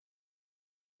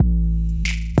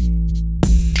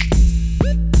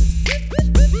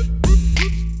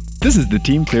This is the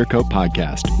Team Clearcoat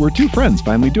Podcast. We're two friends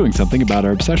finally doing something about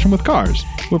our obsession with cars.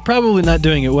 We're probably not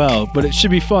doing it well, but it should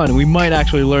be fun, and we might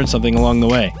actually learn something along the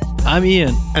way. I'm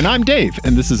Ian. And I'm Dave,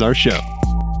 and this is our show.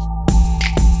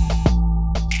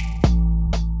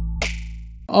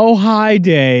 Oh, hi,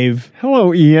 Dave.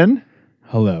 Hello, Ian.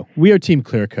 Hello. We are Team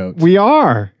Clearcoat. We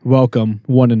are. Welcome,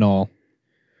 one and all.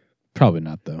 Probably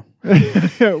not, though.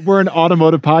 We're an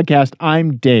automotive podcast.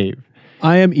 I'm Dave.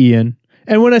 I am Ian.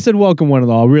 And when I said welcome, one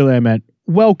and all, really I meant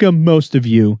welcome most of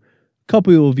you. A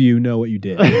couple of you know what you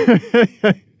did.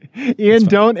 Ian,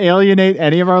 don't alienate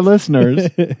any of our listeners.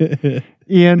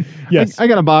 Ian, yes. I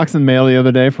got a box in the mail the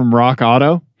other day from Rock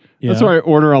Auto. Yeah. That's where I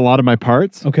order a lot of my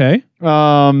parts. Okay.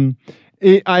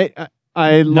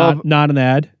 I love not an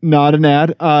ad. Not an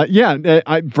ad.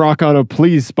 Rock Auto,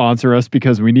 please sponsor us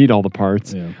because we need all the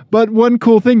parts. Yeah. But one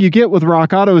cool thing you get with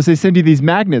Rock Auto is they send you these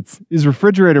magnets, these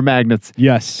refrigerator magnets.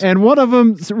 Yes. And one of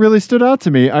them really stood out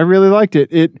to me. I really liked it.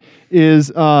 It is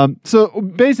so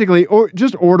basically,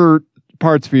 just order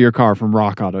parts for your car from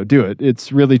Rock Auto. Do it.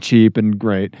 It's really cheap and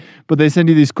great. But they send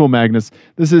you these cool magnets.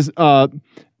 This is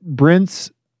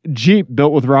Brent's Jeep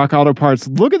built with Rock Auto parts.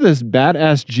 Look at this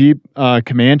badass Jeep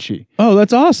Comanche. Oh,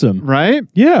 that's awesome. Right?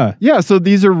 Yeah. Yeah, so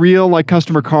these are real like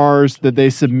customer cars that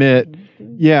they submit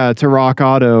to Rock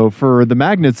Auto for the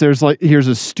magnets. Here's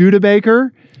a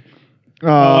Studebaker.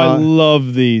 I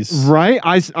love these. Right?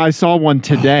 I saw one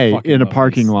today in a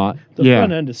parking lot. The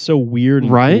front end is so weird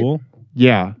and cool.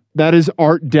 Yeah. That is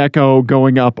Art Deco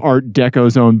going up Art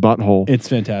Deco's own butthole. It's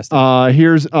fantastic.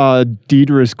 Here's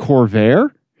Deidre's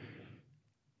Corvair.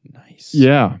 Nice.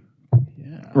 Yeah.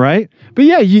 Right? But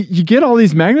yeah, you get all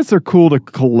these magnets. They're cool to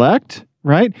collect,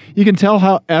 right? You can tell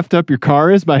how effed up your car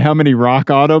is by how many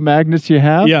Rock Auto magnets you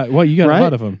have. Yeah, well, you got a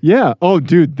lot of them. Yeah. Oh,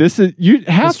 dude,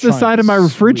 half the side of my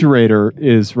refrigerator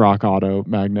is Rock Auto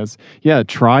magnets. Yeah,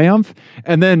 Triumph.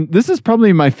 And then this is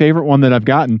probably my favorite one that I've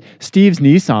gotten. Steve's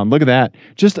Nissan. Look at that.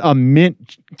 Just a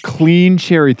mint clean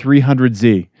cherry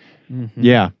 300Z. Mm-hmm.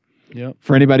 Yeah. Yep.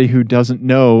 For anybody who doesn't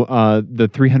know, the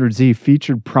 300Z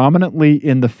featured prominently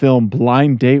in the film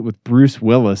Blind Date with Bruce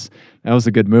Willis. That was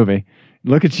a good movie.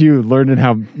 Look at you learning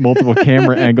how multiple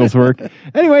camera angles work.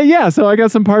 Anyway, yeah, so I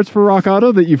got some parts for Rock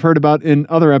Auto that you've heard about in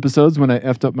other episodes when I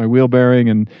effed up my wheel bearing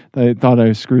and I thought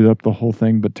I screwed up the whole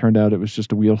thing, but turned out it was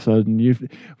just a wheel stud. And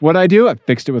what I do, I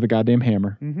fixed it with a goddamn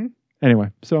hammer. Mm-hmm. Anyway,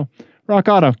 so Rock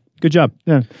Auto. Good job.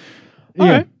 Yeah. All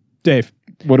right, Dave.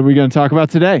 What are we going to talk about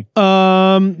today?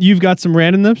 You've got some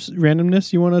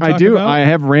randomness you want to talk about? I do. I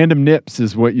have random nips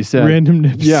is what you said. Random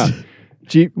nips. Yeah.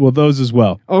 Jeep. Well, those as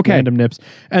well. Okay. Random nips.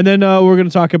 And then we're going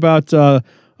to talk about a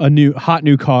hot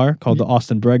new car called the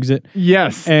Austin Brexit.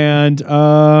 Yes. And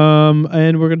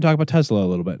we're going to talk about Tesla a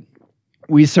little bit.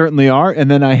 We certainly are.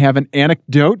 And then I have an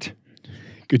anecdote.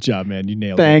 Good job, man. You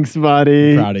nailed it. Thanks,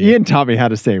 buddy. I'm proud of you. Ian taught me how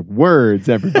to say words,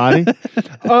 everybody.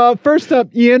 First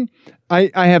up, Ian,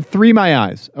 I have three my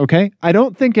eyes, okay? I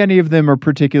don't think any of them are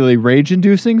particularly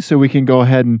rage-inducing, so we can go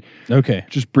ahead and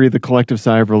just breathe a collective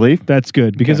sigh of relief. That's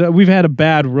good, because we've had a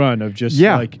bad run of just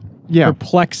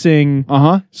perplexing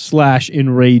 /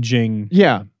 enraging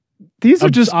These are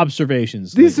just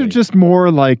observations. These are just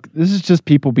more like, this is just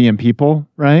people being people,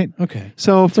 right? Okay.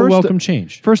 So it's a welcome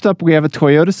change. First up, we have a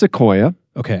Toyota Sequoia.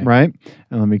 Okay. Right?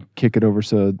 And let me kick it over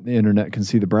so the internet can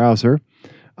see the browser.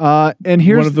 And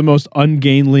here's one of the most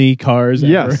ungainly cars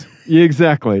ever. Yes,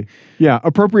 exactly. Yeah,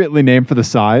 appropriately named for the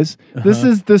size. This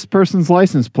is this person's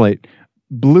license plate.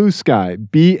 Blue Sky.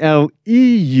 BLEUSKY.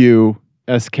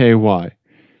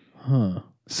 Huh.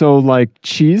 So like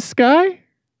cheese sky?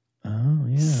 Oh,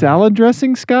 yeah. Salad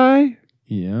dressing sky?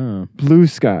 Yeah. Blue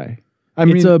Sky.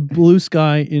 It's a blue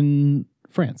sky in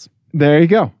France. There you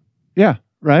go. Yeah,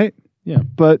 right? Yeah.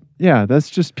 But yeah,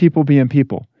 that's just people being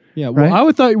people. Yeah, well, right?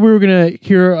 I thought we were going to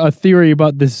hear a theory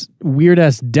about this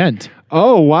weird-ass dent.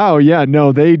 Oh, wow. Yeah,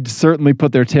 no, they certainly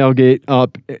put their tailgate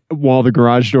up while the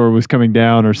garage door was coming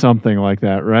down or something like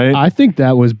that, right? I think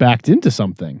that was backed into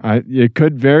something. It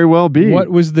could very well be. What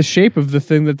was the shape of the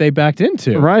thing that they backed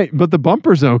into? Right, but the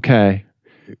bumper's okay.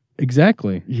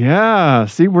 Exactly. Yeah,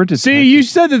 see, we're just... See, you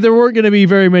said that there weren't going to be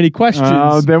very many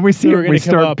questions. Then we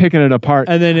start picking it apart.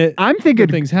 And then I'm thinking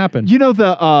things happen. You know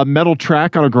the metal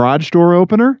track on a garage door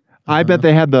opener? I bet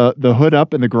they had the hood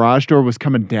up and the garage door was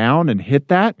coming down and hit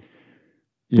that.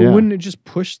 But wouldn't it just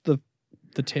push the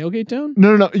tailgate down?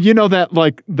 No. You know that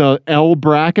like the L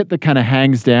bracket that kind of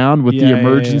hangs down with the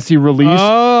emergency release,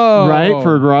 right,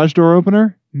 for a garage door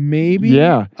opener? Maybe.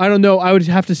 Yeah. I don't know. I would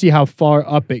have to see how far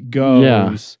up it goes.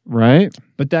 Yeah. Right.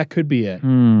 But that could be it.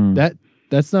 Hmm.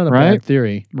 That's not a Right? bad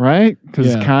theory. right? Because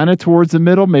Yeah. it's kind of towards the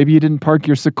middle. Maybe you didn't park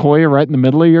your Sequoia right in the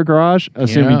middle of your garage,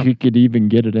 assuming Yeah. you could even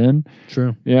get it in.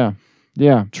 True. Yeah.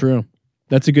 Yeah. True.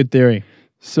 That's a good theory.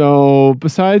 So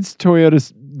besides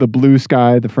Toyota's, the Blue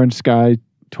Sky, the French Sky,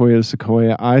 Toyota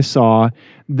Sequoia, I saw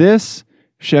this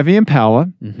Chevy Impala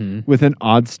Mm-hmm. with an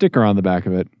odd sticker on the back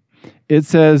of it. It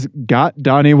says, "Got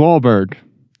Donnie Wahlberg,"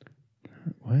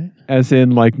 What? as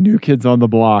in like New Kids on the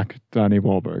Block, Donnie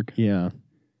Wahlberg. Yeah.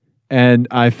 And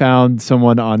I found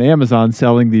someone on Amazon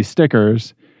selling these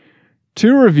stickers.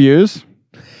 2 reviews,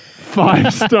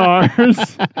 5 stars.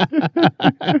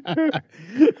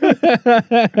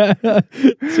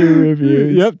 2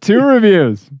 reviews. Yep, 2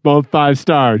 reviews, both 5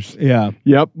 stars. Yeah.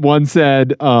 Yep, one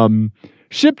said,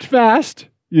 shipped fast.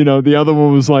 You know, the other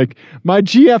one was like, my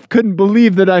GF couldn't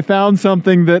believe that I found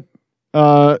something that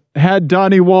had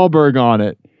Donnie Wahlberg on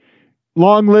it.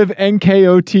 Long live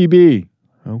NKOTB.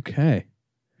 Okay.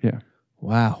 Yeah.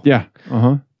 Wow. Yeah.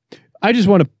 Uh-huh. I just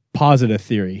want to posit a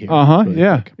theory here. Uh-huh. really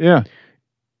Yeah. quick. Yeah.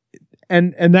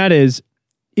 And that is,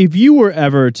 if you were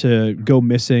ever to go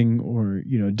missing or,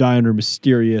 die under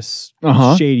mysterious,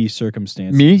 Uh-huh. shady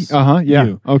circumstances. Me? Uh-huh. Yeah.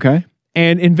 You. Okay.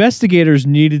 And investigators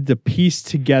needed to piece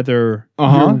together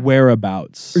Uh-huh. your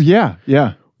whereabouts. Yeah.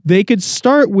 Yeah. They could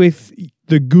start with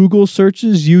the Google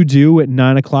searches you do at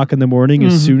 9:00 in the morning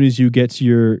as Mhm. soon as you get to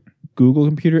your Google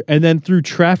computer, and then through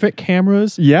traffic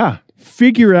cameras, Yeah.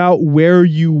 figure out where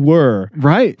you were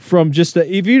Right. from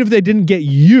even if they didn't get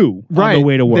you Right. on the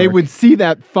way to work. They would see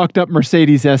that fucked up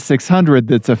Mercedes S600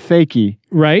 that's a fakie.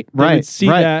 right? They would Right, see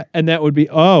right. that, and that would be,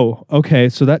 oh, okay,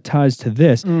 so that ties to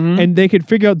this. Mhm. And they could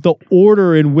figure out the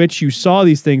order in which you saw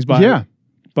these things Yeah.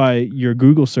 by your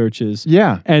Google searches.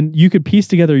 Yeah. And you could piece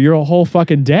together your whole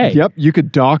fucking day Yep. You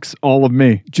could dox all of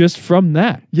me. just from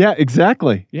that. Yeah,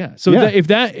 exactly. Yeah. So Yeah.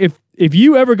 if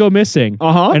you ever go missing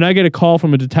Uh-huh. and I get a call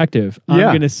from a detective, I'm Yeah.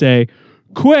 going to say,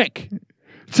 quick,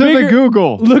 To the figure-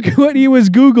 Google. look at what he was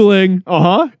Googling,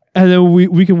 Uh-huh. and then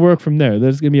we can work from there.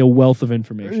 There's going to be a wealth of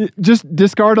information. Just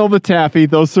discard all the taffy.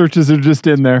 Those searches are just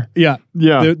in there. Yeah.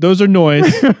 Yeah. Those are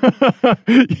noise.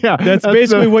 Yeah. That's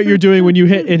basically what you're doing when you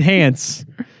hit enhance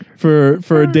for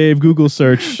a day of Google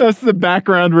search. That's the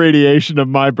background radiation of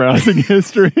my browsing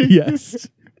history. Yes.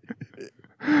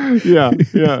 Yeah.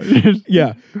 Yeah.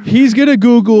 Yeah. He's going to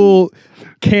Google,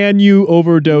 can you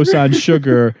overdose on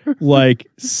sugar like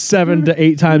 7 to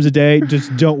 8 times a day?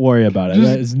 Just don't worry about it.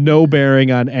 That is no bearing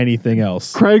on anything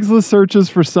else. Craigslist searches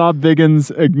for Saab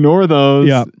Viggins. Ignore those.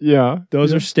 Yeah. Yeah.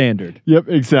 Those are standard. Yep,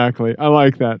 exactly. I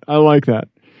like that. I like that.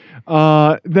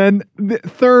 Then the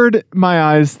third my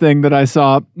eyes thing that I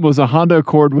saw was a Honda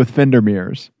Accord with fender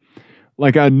mirrors.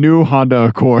 Like a new Honda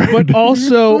Accord. But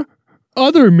also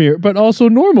but also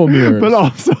normal mirrors. but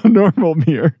also normal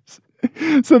mirrors.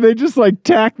 So they just like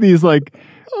tack these like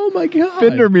oh my God.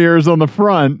 fender mirrors on the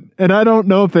front. And I don't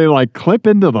know if they like clip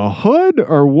into the hood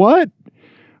or what.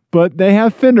 But they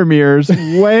have fender mirrors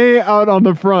way out on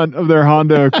the front of their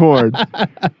Honda Accord.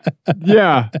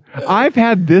 Yeah. I've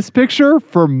had this picture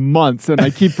for months and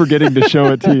I keep forgetting to show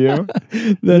it to you.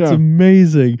 That's Yeah.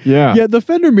 amazing. Yeah. Yeah, the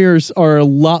fender mirrors are a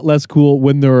lot less cool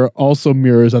when there are also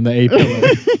mirrors on the A-pillar.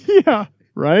 Yeah.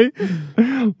 Right?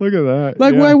 Look at that.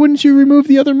 Like, yeah. why wouldn't you remove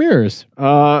the other mirrors?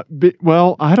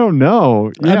 Well, I don't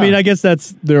know. Yeah. I mean, I guess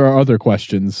there are other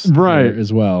questions Right. there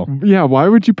as well. Yeah, why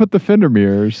would you put the fender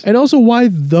mirrors? And also, why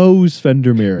those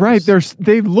fender mirrors? Right,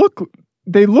 they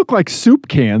look like soup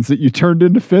cans that you turned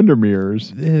into fender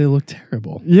mirrors. They look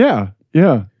terrible. Yeah,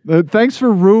 yeah. Thanks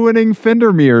for ruining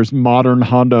fender mirrors, modern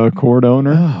Honda Accord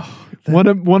owner. Oh, One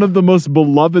of the most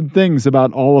beloved things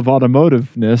about all of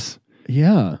automotiveness,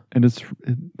 yeah. and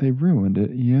they ruined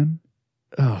it, Ian.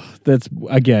 Oh, that's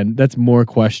more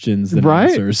questions than Right?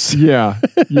 answers. Yeah,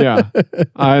 yeah.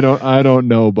 I don't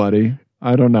know, buddy.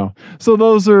 I don't know. So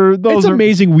those are It's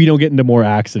amazing we don't get into more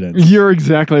accidents. You're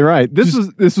exactly right. This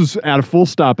was at a full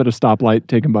stop at a stoplight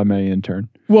taken by my intern.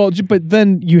 Well, but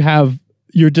then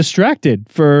you're distracted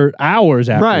for hours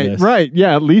after Right, this. right.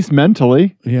 Yeah, at least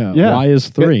mentally. Yeah. Yeah. Why is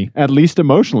 3? At least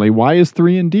emotionally. Why is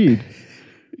 3 indeed?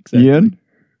 Exactly. Ian?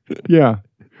 Yeah.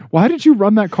 Why did you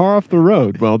run that car off the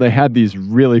road? Well, they had these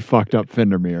really fucked up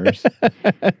fender mirrors.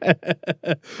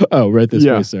 Oh, right this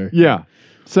yeah. way, sir. Yeah.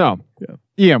 So,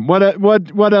 Ian, what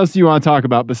else do you want to talk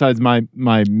about besides my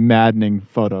maddening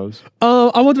photos?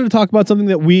 I wanted to talk about something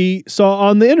that we saw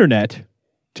on the internet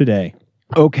today.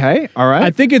 Okay. All right.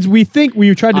 I think we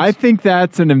tried to. I think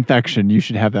that's an infection. You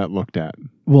should have that looked at.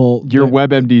 Well, Your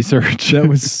WebMD search.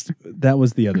 that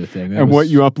was the other thing. That and was what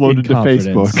you uploaded in to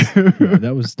confidence. Facebook. Yeah,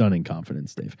 that was done in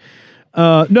confidence, Dave.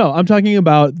 No, I'm talking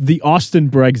about the Austin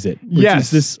Brexit, which Yes.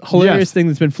 is this hilarious Yes. thing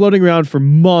that's been floating around for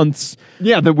months.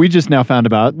 Yeah, that we just now found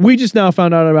about. We just now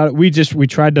found out about it. We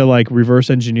tried to like reverse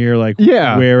engineer like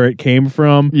Yeah. where it came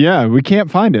from. Yeah, we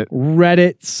can't find it.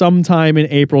 Reddit sometime in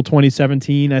April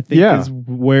 2017, I think Yeah. is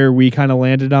where we kind of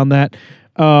landed on that.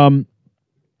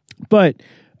 But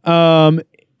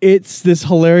it's this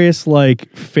hilarious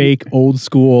like fake old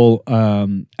school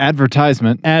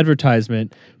Advertisement.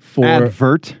 advertisement for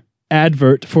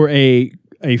Advert. for a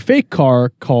fake car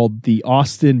called the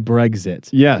Austin Brexit.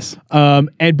 Yes.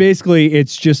 And basically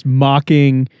it's just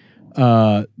mocking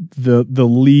the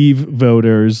Leave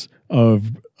voters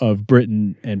of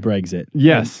Britain and Brexit.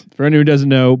 Yes. And for anyone who doesn't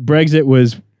know, Brexit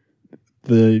was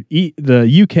the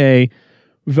UK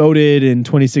voted in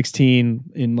 2016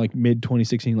 in like mid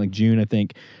 2016, like June, I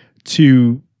think,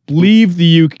 to leave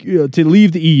the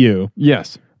EU,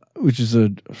 Yes. which is a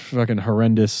fucking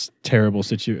horrendous, terrible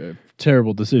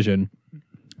decision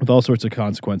with all sorts of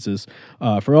consequences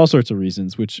for all sorts of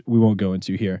reasons, which we won't go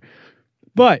into here.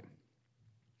 But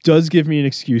does give me an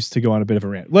excuse to go on a bit of a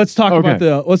rant. Let's talk about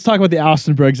the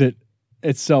Austin Brexit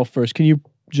itself first. Can you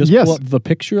just Yes. pull up the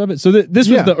picture of it? So this was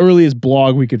Yeah. the earliest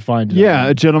blog we could find. Yeah,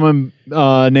 a gentleman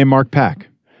named Mark Pack.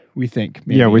 We think.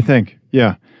 Maybe. Yeah, we think.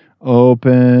 Yeah.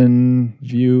 Open.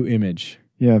 View image.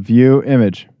 Yeah, view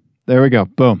image. There we go.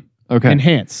 Boom. Okay.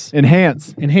 Enhance.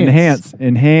 Enhance.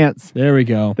 There we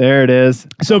go. There it is.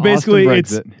 So Austin basically,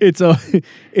 Brexit.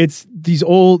 it's these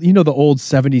old, the old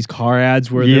 70s car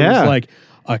ads where there Yeah. was like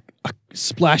a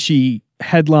splashy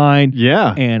headline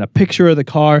Yeah. and a picture of the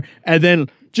car, and then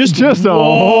just a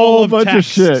wall whole of bunch of text.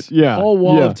 shit. Yeah. Whole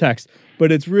wall Yeah. of text.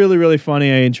 But it's really, really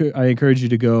funny. I encourage you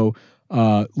to go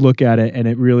look at it, and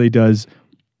it really does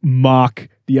mock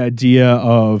the idea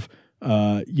of,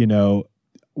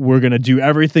 we're going to do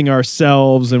everything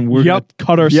ourselves, and we're going to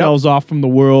cut ourselves off from the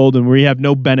world, and we have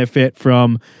no benefit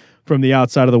from the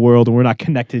outside of the world, and we're not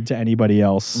connected to anybody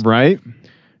else. Right?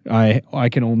 I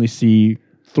can only see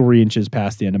 3 inches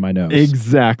past the end of my nose.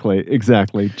 Exactly.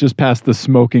 Just past the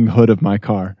smoking hood of my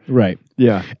car. Right.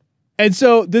 Yeah. And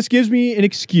so this gives me an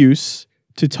excuse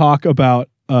to talk about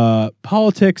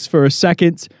politics for a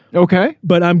second, Okay.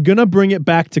 but I'm gonna bring it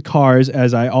back to cars,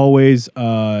 as I always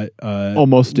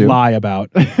Almost do. lie about.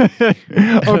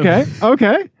 Okay.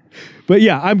 But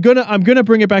yeah, I'm gonna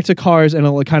bring it back to cars and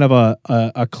a kind of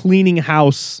a cleaning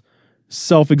house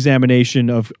self-examination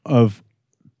of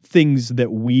things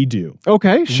that we do.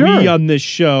 Okay, sure. We on this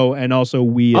show, and also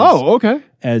we okay.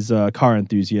 as car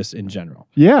enthusiasts in general.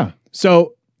 Yeah.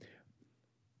 So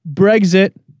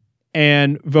Brexit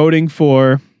and voting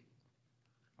for.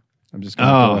 I'm just going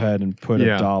to go ahead and put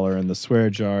 $1 in the swear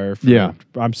jar.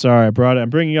 I'm sorry, I brought it. I'm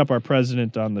bringing up our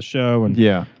president on the show, and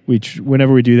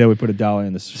whenever we do that, we put $1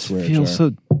 in the swear jar. It feels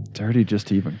so dirty just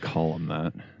to even call him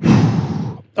that.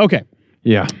 Okay.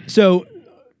 Yeah. So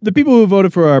the people who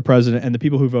voted for our president and the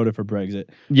people who voted for Brexit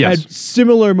had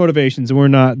similar motivations, and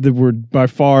we're by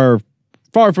far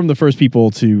from the first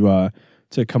people to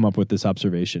come up with this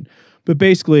observation. But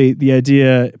basically, the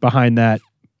idea behind that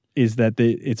is that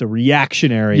it's a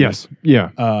reactionary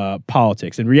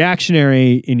politics. And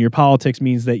reactionary in your politics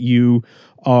means that you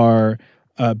are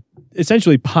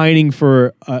essentially pining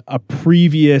for a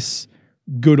previous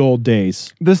good old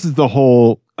days. This is the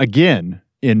whole, again,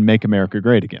 in Make America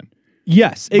Great Again.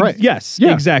 Yes.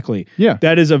 Exactly. Yeah.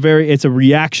 That is it's a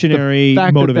reactionary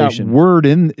motivation. That word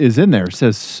is in there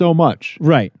says so much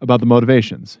about the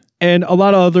motivations. And a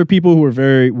lot of other people who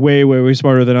are way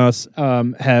smarter than us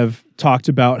have talked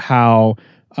about how,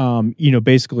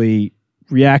 basically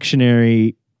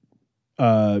reactionary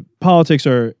politics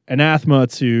are anathema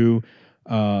to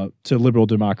liberal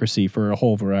democracy for a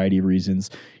whole variety of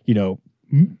reasons.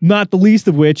 Not the least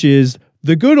of which is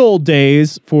the good old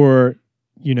days for,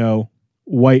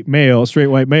 straight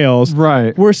white males,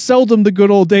 were seldom the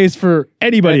good old days for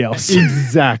anybody else.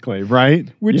 Exactly, right?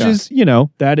 Which is,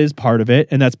 that is part of it,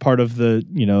 and that's part of the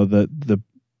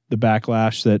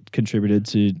backlash that contributed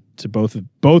to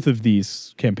both of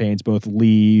these campaigns, both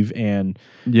Leave and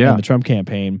the Trump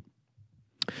campaign.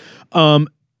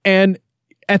 And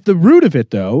at the root of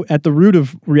it, though, at the root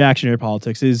of reactionary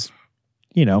politics is,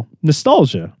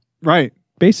 nostalgia. Right.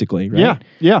 Basically, right?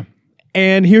 Yeah.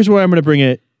 And here's where I'm going to bring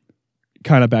it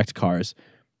kind of back to cars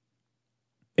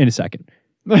in a second.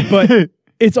 But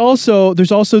there's also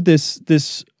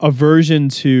this aversion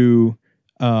to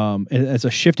as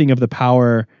a shifting of the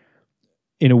power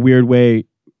in a weird way,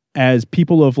 as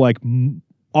people of like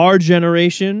our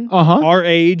generation, our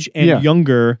age and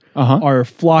younger are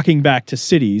flocking back to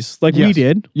cities like we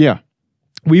did. Yeah.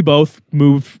 We both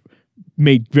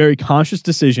made very conscious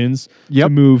decisions to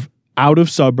move out of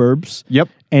suburbs Yep.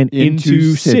 and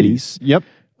into cities. Yep.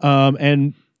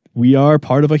 And we are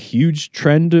part of a huge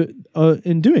trend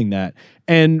in doing that.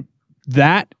 And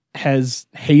that has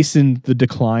hastened the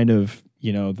decline of,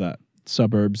 the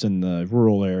suburbs and the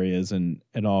rural areas and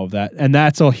all of that. And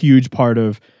that's a huge part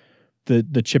of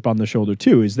the chip on the shoulder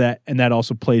too, and that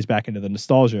also plays back into the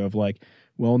nostalgia of like,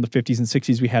 well, in the 50s and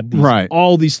 60s, we had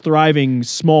all these thriving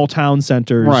small town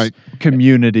centers. Right.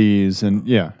 Communities and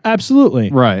yeah. Absolutely.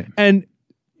 Right. And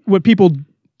what people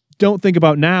don't think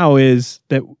about now is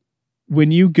that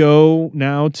when you go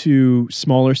now to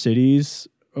smaller cities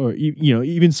or,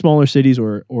 even smaller cities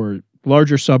or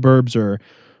larger suburbs or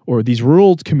these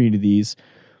rural communities,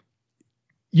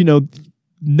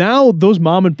 now those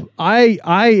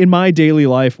I in my daily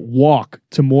life walk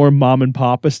to more mom and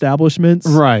pop establishments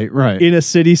right in a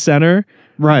city center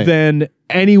than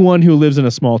anyone who lives in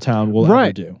a small town will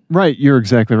ever do. Right. You're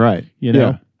exactly right.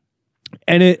 Yeah.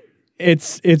 And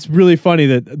it's really funny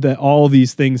that all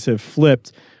these things have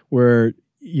flipped where,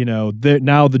 now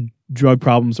the drug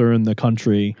problems are in the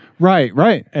country.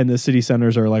 Right. And the city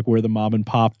centers are like where the mom and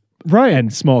pop right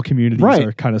and small communities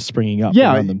are kind of springing up.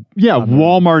 Yeah. Around them. Yeah.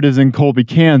 Walmart is in Colby,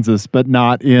 Kansas, but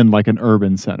not in like an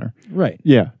urban center. Right.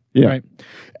 Yeah. Yeah. Right.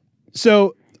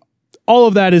 So all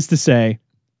of that is to say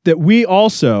that we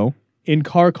also in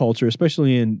car culture,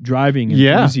 especially in driving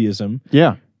enthusiasm,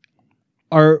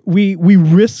 we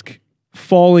risk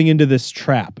falling into this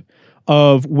trap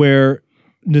of where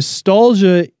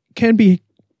nostalgia can be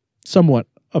somewhat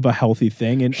of a healthy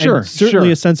thing and certainly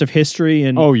a sense of history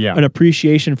and an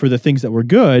appreciation for the things that were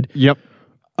good. Yep.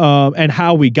 And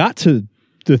how we got to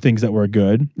the things that were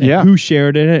good. And who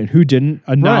shared in it and who didn't.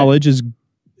 Knowledge is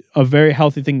a very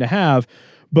healthy thing to have.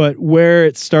 But where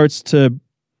it starts to,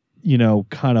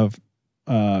 kind of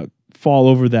fall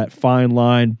over that fine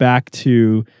line back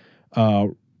to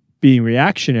being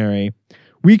reactionary,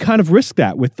 we kind of risk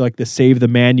that with like the save the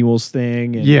manuals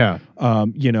thing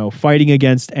and fighting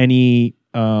against any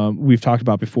we've talked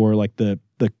about before, like the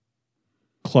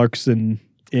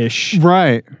Clarkson-ish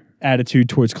attitude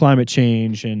towards climate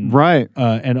change and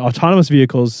autonomous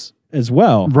vehicles as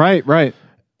well. Right.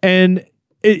 And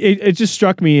it just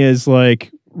struck me as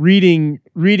like reading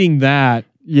that.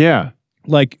 Yeah.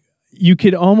 Like you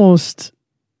can almost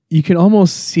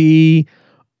see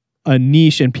a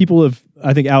niche, and people have,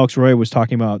 I think Alex Roy was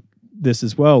talking about this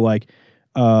as well. Like,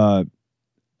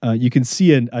 you can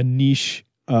see a niche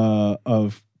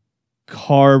of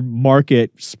car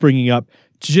market springing up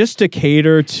just to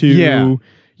cater to,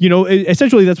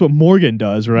 essentially that's what Morgan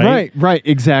does, right? Right,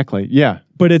 exactly. Yeah.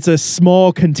 But it's a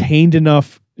small, contained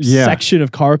enough section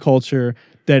of car culture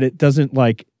that it doesn't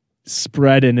like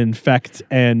spread and infect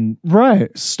and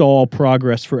stall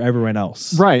progress for everyone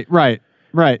else. Right.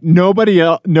 Nobody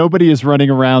is running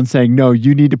around saying, no,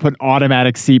 you need to put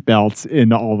automatic seatbelts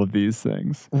in all of these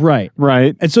things. Right.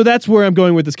 And so that's where I'm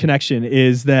going with this connection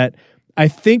is that I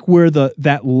think where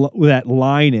that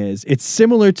line is, it's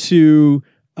similar to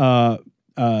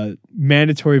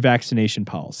mandatory vaccination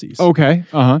policies. Okay.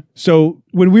 So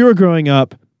when we were growing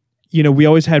up, we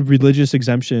always had religious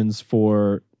exemptions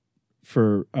for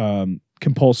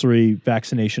compulsory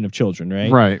vaccination of children,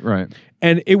 right? Right.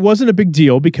 And it wasn't a big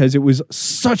deal because it was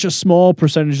such a small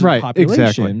percentage of the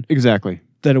population. Exactly.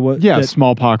 That it was. Yeah,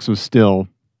 smallpox was still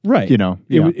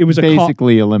it was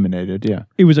basically eliminated. Yeah.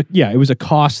 It was a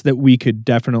cost that we could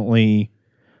definitely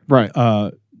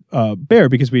bear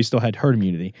because we still had herd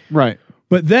immunity. Right.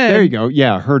 But then there you go.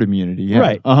 Yeah, herd immunity. Yeah.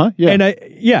 Right. Yeah.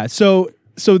 And so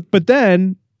but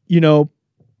then,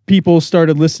 people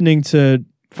started listening to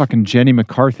fucking Jenny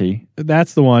McCarthy.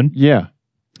 That's the one. Yeah.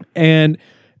 And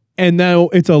now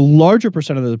it's a larger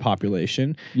percent of the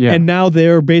population. Yeah. And now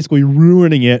they're basically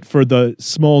ruining it for the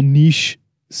small niche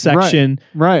section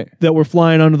that were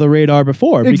flying under the radar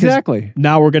before. Exactly.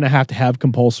 Now we're going to have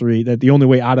compulsory, that the only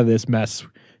way out of this mess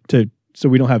so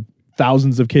we don't have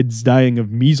thousands of kids dying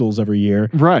of measles every year.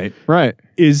 Right.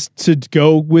 Is to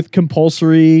go with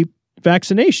compulsory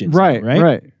vaccinations.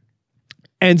 Right.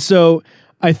 And so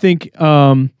I think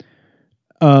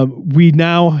we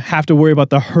now have to worry about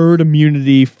the herd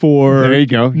immunity for there you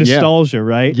go. Nostalgia,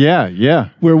 right? Yeah.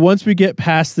 Where once we get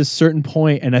past this certain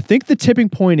point, and I think the tipping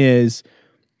point is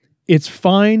it's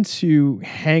fine to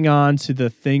hang on to the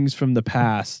things from the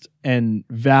past and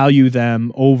value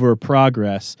them over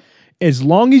progress as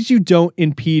long as you don't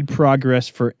impede progress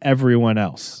for everyone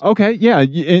else. Okay, yeah,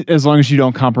 as long as you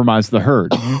don't compromise the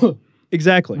herd.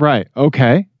 Exactly. Right,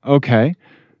 okay.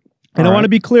 And I want to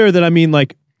be clear that I mean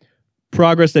like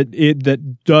progress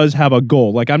that does have a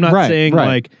goal. Like I'm not saying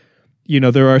like,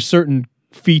 there are certain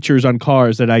features on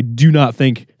cars that I do not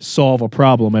think solve a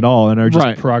problem at all and are just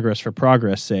Right. progress for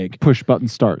progress sake. Push button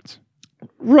starts.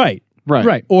 Right. Right.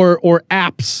 Right. Or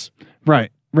apps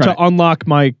Right. Right. to unlock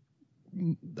my.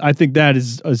 I think that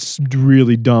is a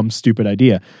really dumb, stupid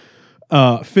idea.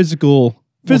 Physical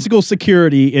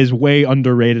security is way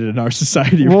underrated in our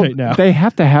society right now. They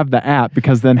have to have the app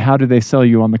because then how do they sell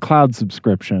you on the cloud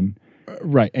subscription?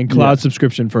 Right. And cloud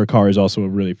subscription for a car is also a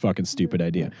really fucking stupid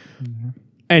idea. Mm-hmm.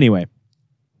 Anyway,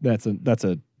 that's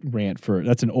a rant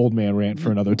that's an old man rant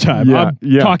for another time. Yeah,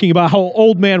 I'm talking about how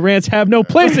old man rants have no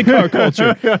place in car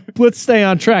culture. Let's stay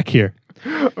on track here.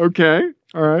 Okay.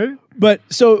 All right. But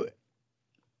so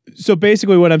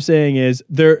basically what I'm saying is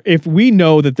if we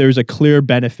know that there's a clear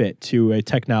benefit to a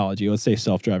technology, let's say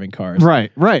self-driving cars.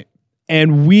 Right. Right.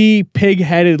 And we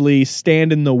pig-headedly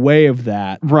stand in the way of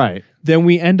that. Right. Then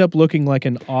we end up looking like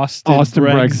an Austin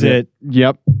Brexit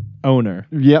Yep. owner.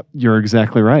 Yep. You're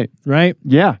exactly right. Right?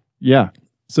 Yeah. Yeah.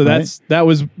 So that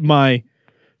was my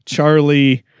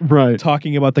Charlie Right.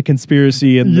 talking about the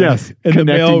conspiracy and Yes. the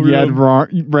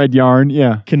mailroom, red yarn.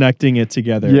 Yeah. connecting it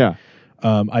together. Yeah.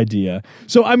 Idea.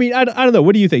 So I mean, I don't know.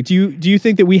 What do you think? Do you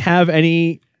think that we have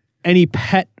any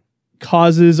pet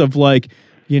causes of like,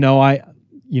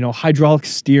 hydraulic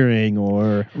steering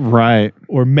or Right.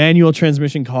 or manual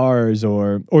transmission cars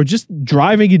or just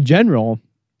driving in general,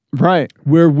 Right.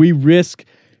 where we risk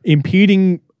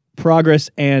impeding progress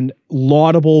and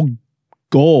laudable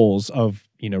goals of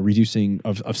reducing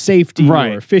of safety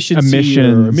Right. or efficiency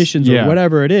Emissions. or Yeah.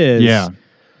 whatever it is. Yeah.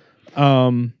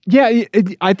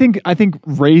 I think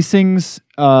racing's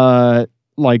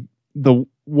like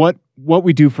what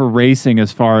we do for racing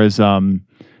as far as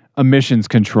emissions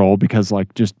control, because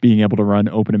like just being able to run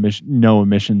no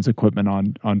emissions equipment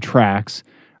on tracks,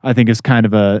 I think is kind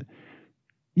of a,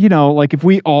 like if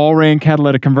we all ran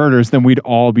catalytic converters, then we'd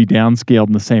all be downscaled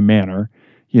in the same manner,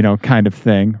 kind of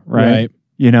thing, right?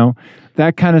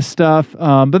 That kind of stuff.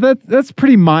 But that's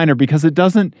pretty minor because it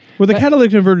doesn't. Well, the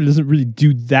catalytic converter doesn't really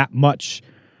do that much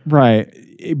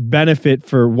benefit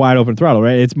for wide open throttle,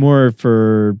 right? It's more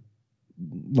for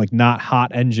like not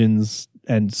hot engines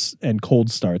and cold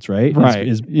starts, right? Right.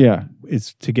 Is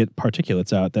to get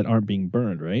particulates out that aren't being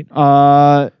burned, right?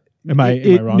 Am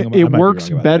I wrong? It works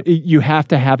better. You have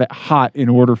to have it hot in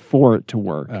order for it to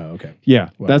work. Oh, okay. Yeah,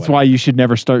 that's why you should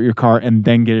never start your car and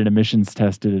then get it emissions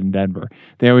tested in Denver.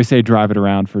 They always say drive it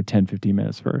around for 10, 15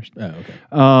 minutes first. Oh,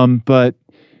 okay. But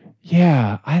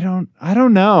yeah, I don't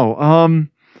know.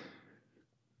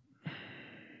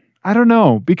 I don't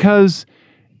know, because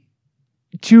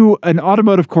to an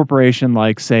automotive corporation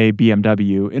like, say,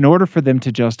 BMW, in order for them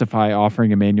to justify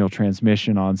offering a manual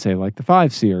transmission on, say, like the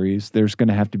 5 Series, there's going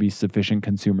to have to be sufficient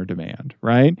consumer demand,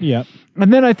 right? Yeah.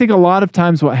 And then I think a lot of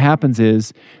times what happens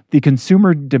is the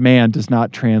consumer demand does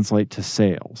not translate to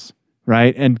sales,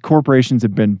 right? And corporations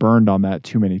have been burned on that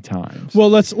too many times. Well,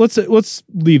 let's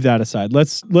leave that aside.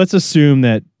 Let's assume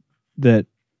that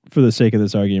for the sake of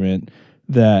this argument,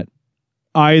 that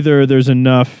either there's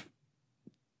enough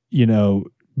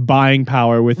buying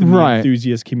power within the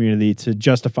enthusiast community to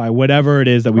justify whatever it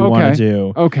is that we want to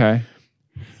do. Okay.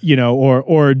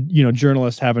 Or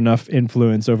journalists have enough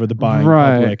influence over the buying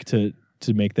public to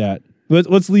make that.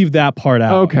 Let's leave that part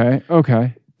out.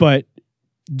 Okay. But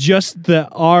just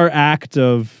our act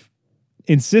of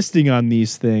insisting on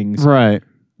these things. Right.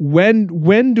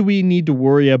 When do we need to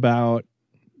worry about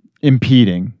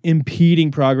impeding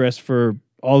progress for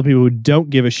all the people who don't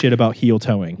give a shit about heel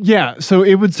towing? Yeah, so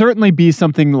it would certainly be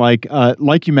something like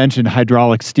you mentioned,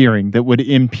 hydraulic steering that would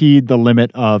impede the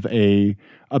limit of a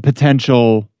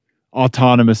potential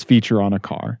autonomous feature on a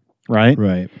car, right?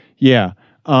 Right. Yeah.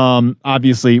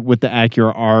 Obviously, with the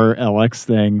Acura RLX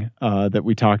thing that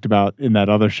we talked about in that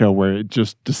other show where it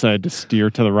just decided to steer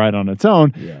to the right on its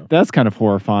own, that's kind of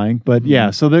horrifying. But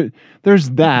yeah, so there's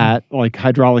that, like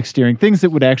hydraulic steering, things that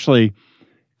would actually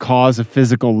cause a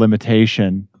physical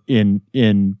limitation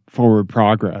in forward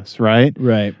progress, right?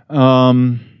 Right.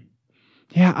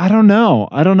 Yeah, I don't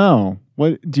know.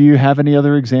 What do you have any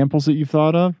other examples that you've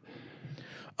thought of?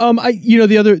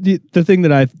 The thing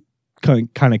that I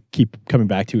kind of keep coming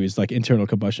back to is like internal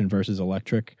combustion versus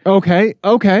electric. Okay,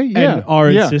 yeah. And our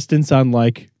insistence on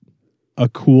like a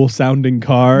cool sounding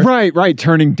car. Right,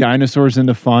 turning dinosaurs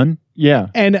into fun. Yeah.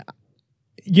 And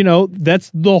that's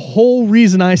the whole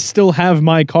reason I still have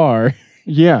my car.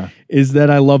 Yeah. Is that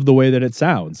I love the way that it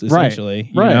sounds,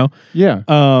 essentially. Right. You know?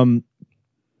 Yeah.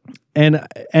 And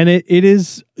it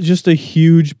is just a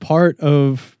huge part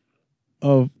of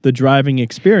the driving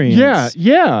experience.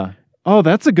 Yeah. Oh,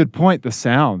 that's a good point. The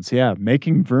sounds. Yeah.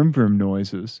 Making vroom vroom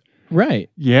noises. Right.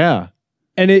 Yeah.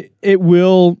 And it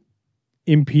will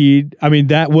impede. I mean,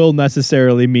 that will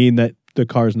necessarily mean that the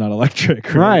car's not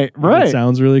electric. Right. It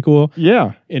sounds really cool.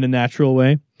 Yeah. In a natural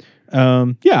way.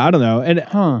 I don't know. And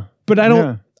but I don't.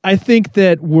 Yeah. I think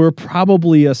that we're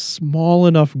probably a small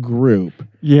enough group.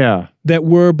 Yeah. That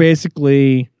we're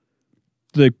basically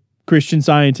the Christian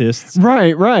Scientists.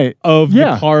 Right. Of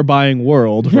the car buying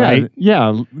world. Yeah. Right.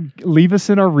 Yeah. Leave us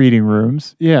in our reading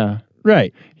rooms. Yeah.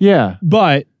 Right. Yeah.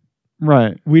 But.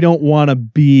 Right. We don't want to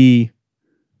be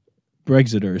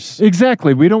Brexiters.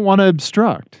 Exactly. We don't want to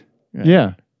obstruct. Right.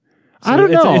 Yeah. So I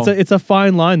don't know. It's a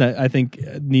fine line that I think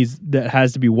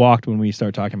has to be walked when we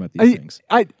start talking about these things.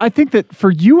 I think that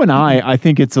for you and I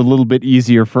think it's a little bit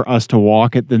easier for us to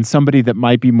walk it than somebody that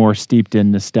might be more steeped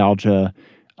in nostalgia,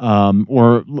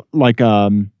 or like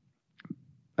a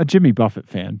Jimmy Buffett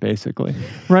fan, basically,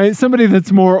 right? Somebody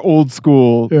that's more old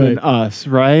school than us,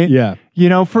 right? Yeah. You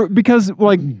know, because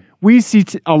like we see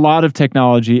a lot of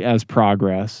technology as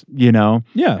progress, you know?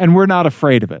 Yeah. And we're not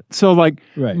afraid of it. So like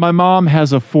my mom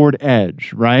has a Ford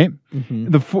Edge, right?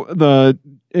 Mm-hmm.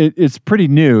 It's pretty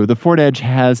new. The Ford Edge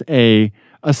has a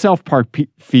self-park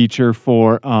feature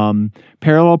for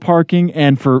parallel parking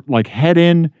and for like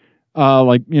head-in,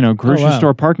 grocery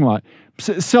store parking lot.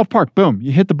 Self-park, boom.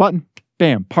 You hit the button,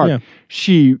 bam, park. Yeah.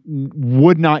 She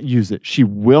would not use it. She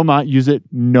will not use it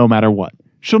no matter what.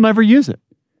 She'll never use it.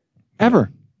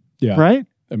 Ever. Yeah. Right?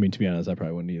 I mean, to be honest, I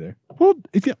probably wouldn't either. Well,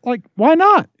 why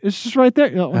not? It's just right there.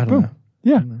 You know, like, I don't know.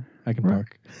 Yeah. I can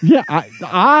park. Yeah.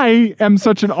 I am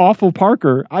such an awful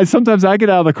parker. Sometimes I get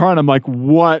out of the car and I'm like,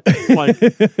 what? Like,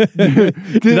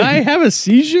 did I have a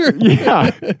seizure?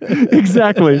 Yeah,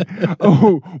 exactly.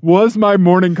 Oh, was my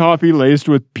morning coffee laced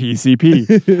with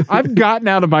PCP? I've gotten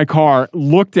out of my car,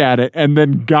 looked at it, and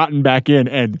then gotten back in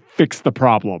and fixed the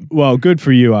problem. Well, good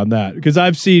for you on that. Because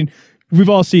we've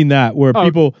all seen that where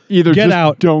people either get just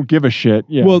out, don't give a shit.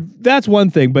 Yeah. Well, that's one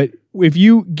thing, but if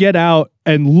you get out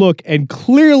and look and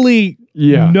clearly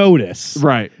notice,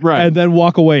 right, and then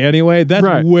walk away anyway,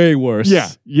 that's way worse.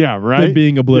 Yeah, right. Than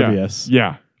being oblivious.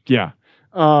 Yeah.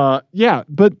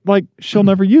 But like she'll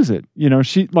never use it. You know,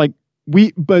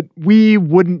 we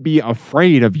wouldn't be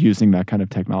afraid of using that kind of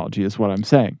technology is what I'm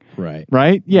saying. Right?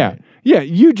 Yeah. Right. Yeah,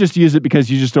 you just use it because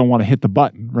you just don't want to hit the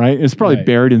button, right? It's probably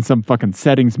buried in some fucking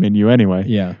settings menu anyway.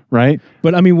 Yeah. Right?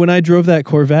 But I mean, when I drove that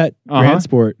Corvette Grand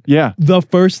Sport, the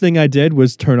first thing I did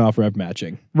was turn off rev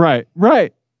matching. Right.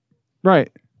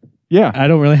 Yeah. I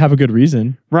don't really have a good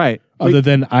reason. Right. Other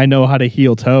than I know how to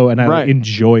heel toe and I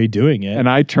enjoy doing it. And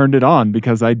I turned it on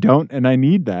because I don't and I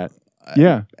need that.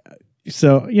 Yeah.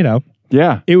 So, you know.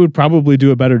 Yeah. It would probably do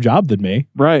a better job than me.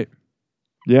 Right.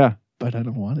 Yeah. But I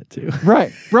don't want it to.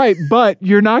 Right. But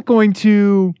you're not going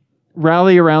to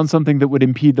rally around something that would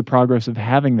impede the progress of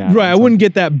having that. Right. I wouldn't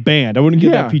get that banned. I wouldn't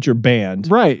get that feature banned.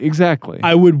 Right. Exactly.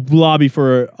 I would lobby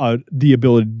for the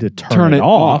ability to turn it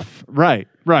off. Right.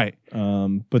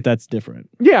 But that's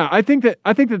different. Yeah. I think that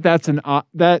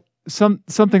that's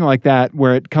something like that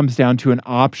where it comes down to an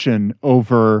option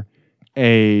over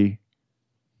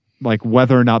like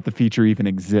whether or not the feature even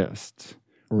exists.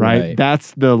 Right?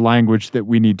 That's the language that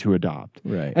we need to adopt.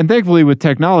 Right. And thankfully with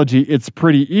technology, it's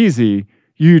pretty easy.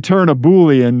 You turn a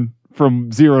Boolean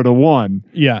from 0 to 1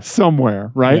 somewhere,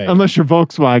 right? Unless you're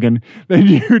Volkswagen, then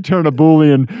you turn a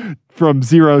Boolean from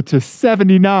 0 to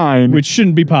 79. Which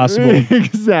shouldn't be possible.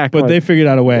 Exactly. But they figured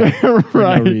out a way for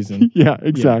no reason. Yeah,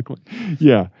 exactly.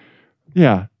 Yeah.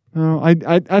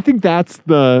 I think that's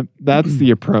the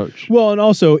approach. Well, and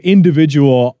also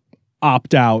individual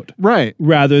opt out. Right.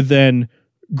 Rather than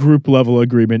group level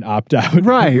agreement opt out.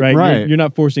 Right. You're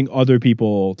not forcing other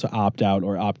people to opt out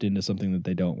or opt into something that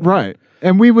they don't want. Right.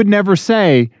 And we would never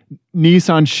say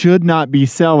Nissan should not be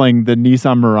selling the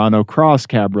Nissan Murano Cross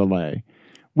Cabriolet.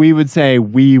 We would say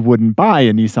we wouldn't buy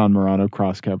a Nissan Murano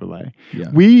Cross Cabriolet. Yeah.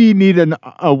 We need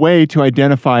a way to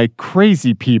identify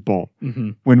crazy people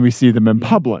when we see them in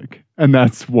public. And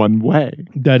that's one way.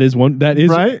 That is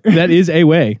right? That is a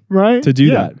way to do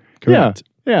that. Correct.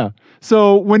 Yeah.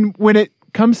 So when it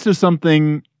comes to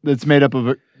something that's made up of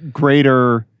a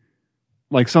greater,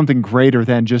 like something greater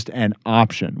than just an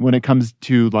option, when it comes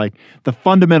to like the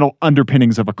fundamental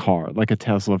underpinnings of a car, like a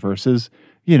Tesla versus,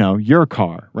 your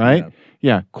car, right?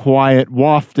 Yeah. Quiet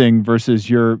wafting versus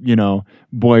your,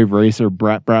 boy racer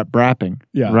brapping.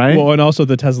 Yeah. Right. Well, and also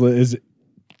the Tesla is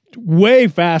way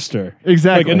faster.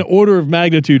 Exactly. Like an order of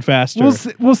magnitude faster.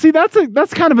 Well, see,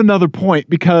 that's kind of another point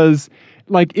because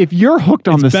like if you're hooked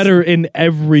on it's better in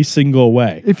every single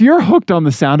way. If you're hooked on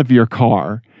the sound of your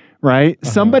car, right?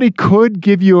 Somebody could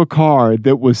give you a car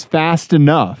that was fast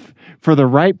enough for the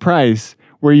right price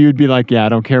where you'd be like, yeah, I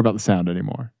don't care about the sound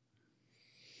anymore.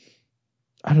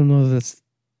 I don't know if that's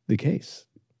the case.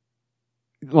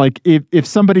 like if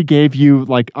somebody gave you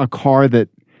like a car that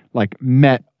like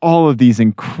met all of these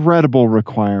incredible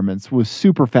requirements, was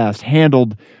super fast,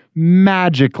 handled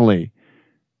magically,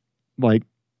 like,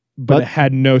 but it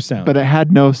had no sound. But it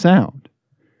had no sound,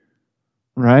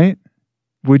 right?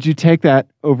 Would you take that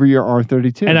over your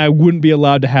R32? And I wouldn't be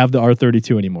allowed to have the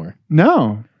R32 anymore.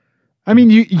 No. I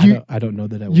mean, I don't know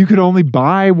that I would. You could only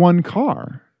buy one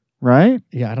car, right?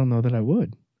 Yeah, I don't know that I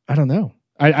would. I don't know.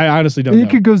 I honestly don't know. You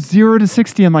could go 0 to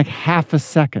 60 in like half a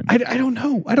second. I don't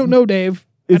know. I don't know, Dave.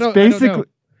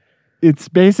 It's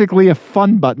basically a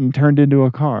fun button turned into a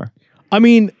car. I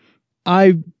mean,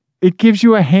 it gives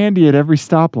you a handy at every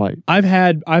stoplight. I've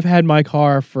had my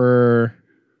car for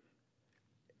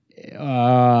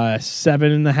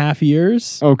 7.5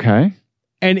 years. Okay.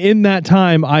 And in that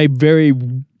time, I very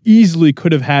easily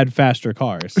could have had faster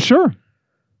cars. Sure.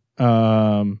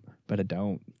 But I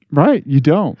don't. Right. You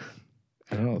don't.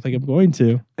 I don't think I'm going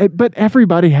to. But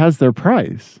everybody has their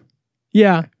price.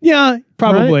 Yeah. Yeah.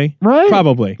 Probably. Right?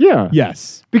 Probably. Yeah.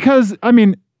 Yes. Because, I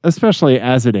mean, especially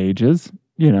as it ages,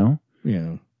 you know.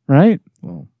 Yeah. Right?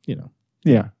 Well, you know.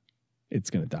 Yeah. It's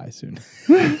going to die soon.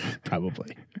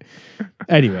 Probably.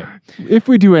 Anyway. If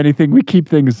we do anything, we keep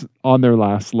things on their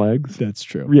last legs. That's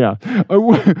true. Yeah.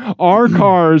 Our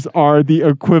cars are the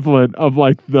equivalent of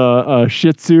like the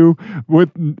Shih Tzu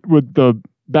with the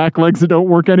back legs that don't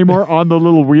work anymore on the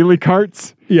little wheelie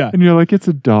carts. Yeah. And you're like, it's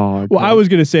a dog. Well, I was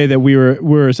going to say that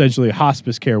we're essentially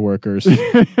hospice care workers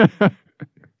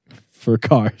for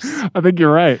cars. I think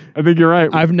you're right.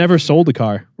 I've never sold a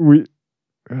car.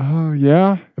 Oh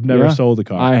yeah. I've never sold a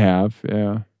car. I have.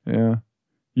 Yeah. Yeah.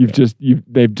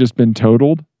 They've just been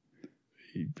totaled.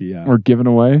 Yeah. Or given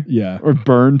away. Yeah. Or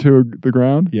burned to the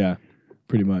ground. Yeah.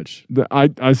 Pretty much.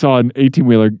 I saw an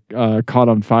 18-wheeler caught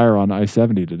on fire on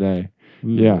I-70 today.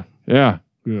 Ooh. Yeah. Yeah.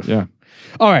 Ugh. Yeah.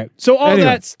 All right. So all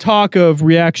that talk of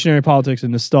reactionary politics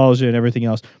and nostalgia and everything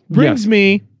else brings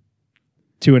me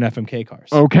to an FMK Cars.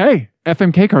 Okay.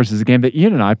 FMK Cars is a game that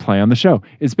Ian and I play on the show.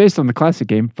 It's based on the classic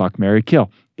game Fuck, Marry, Kill.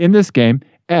 In this game,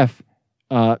 F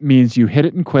means you hit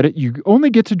it and quit it. You only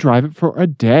get to drive it for a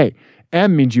day.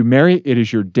 M means you marry it. It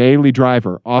is your daily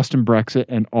driver, Austin Brexit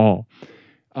and all.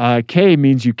 K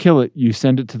means you kill it. You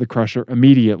send it to the crusher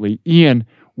immediately. Ian,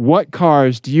 what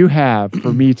cars do you have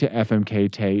for me to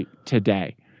FMK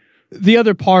today? The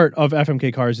other part of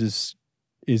FMK Cars is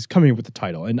coming up with the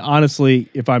title. And honestly,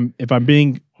 if I'm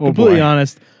being completely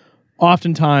honest,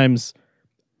 oftentimes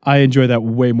I enjoy that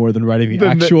way more than writing the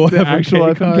actual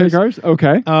FMK cars.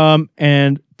 Okay.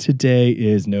 And today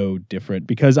is no different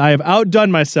because I have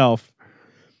outdone myself.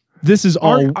 This is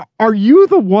all. Are you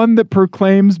the one that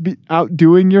proclaims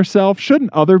outdoing yourself?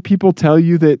 Shouldn't other people tell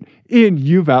you that, Ian,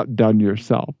 you've outdone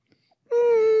yourself?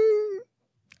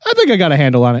 I think I got a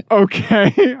handle on it.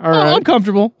 Okay. All right. I'm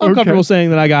comfortable. I'm comfortable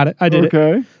saying that I got it. I did it.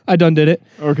 Okay. I done did it.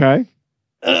 Okay.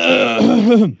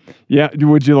 Yeah.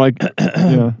 Would you like?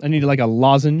 Yeah. I need like a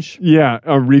lozenge. Yeah,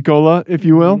 a Ricola, if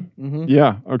you will. Mm-hmm.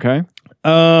 Yeah. Okay.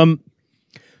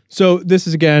 So this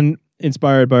is again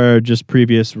inspired by our just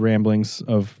previous ramblings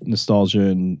of nostalgia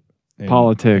and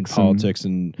politics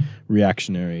and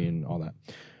reactionary and all that.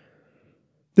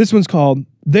 This one's called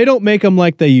 "They Don't Make Them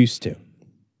Like They Used to."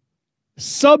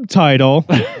 Subtitle,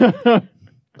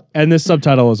 and this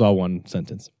subtitle is all one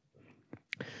sentence.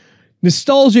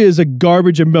 Nostalgia is a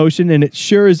garbage emotion, and it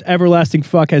sure as everlasting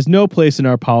fuck has no place in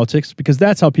our politics because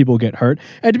that's how people get hurt.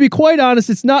 And to be quite honest,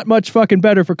 it's not much fucking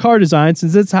better for car design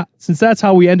since that's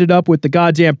how we ended up with the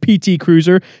goddamn PT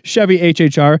Cruiser, Chevy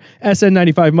HHR,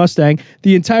 SN95 Mustang,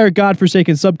 the entire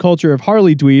godforsaken subculture of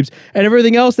Harley dweebs, and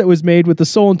everything else that was made with the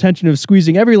sole intention of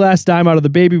squeezing every last dime out of the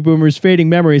baby boomers' fading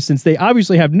memories since they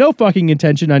obviously have no fucking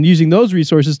intention on using those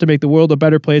resources to make the world a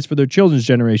better place for their children's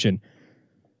generation.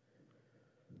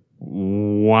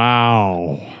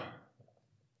 Wow.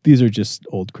 These are just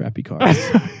old crappy cars.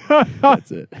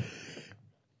 That's it.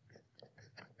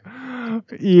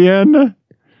 Ian.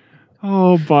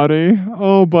 Oh,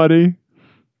 buddy.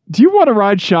 Do you want to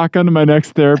ride shotgun to my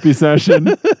next therapy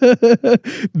session?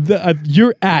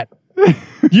 You're at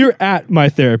my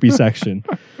therapy section.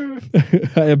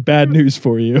 I have bad news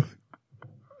for you.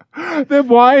 Then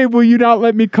why will you not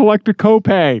let me collect a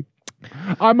copay?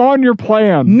 I'm on your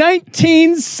plan.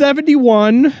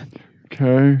 1971.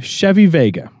 Okay. Chevy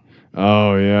Vega.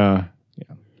 Oh, yeah.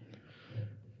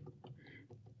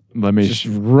 Let me just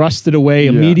rusted away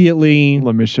immediately.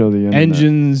 Let me show the internet.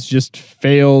 Engines just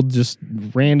failed just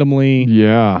randomly.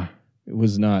 Yeah. It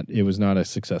was not a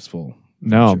successful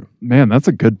picture. Man, that's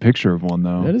a good picture of one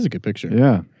though. That is a good picture.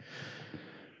 Yeah.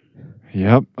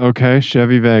 Yep. Okay,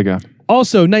 Chevy Vega.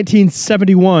 Also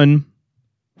 1971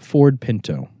 Ford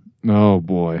Pinto. Oh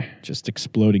boy. Just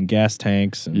exploding gas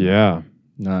tanks. And Yeah.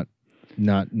 Not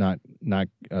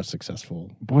successful.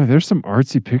 Boy, there's some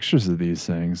artsy pictures of these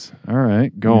things. All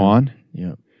right, go Yeah. on.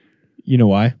 Yeah. You know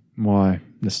why? Why?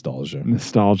 Nostalgia.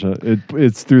 Nostalgia.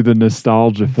 It's through the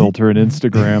nostalgia filter in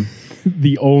Instagram.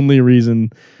 The only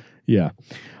reason, that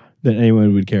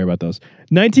anyone would care about those.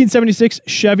 1976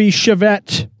 Chevy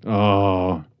Chevette.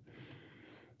 Oh.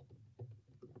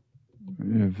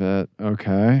 That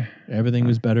okay. Everything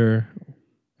was better.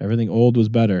 Everything old was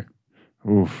better.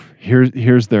 Oof.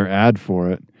 Here's their ad for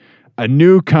it. A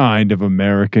new kind of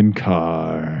American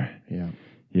car. Yeah.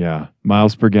 Yeah.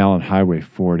 Miles per gallon, highway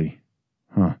 40.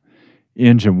 Huh.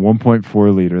 Engine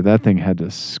 1.4 liter. That thing had to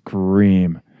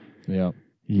scream. Yeah.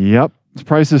 Yep. Its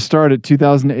prices start at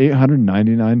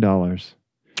 $2,899.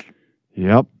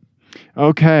 Yep.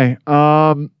 Okay.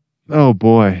 Oh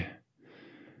boy.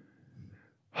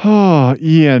 Oh,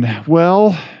 Ian.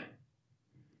 Well.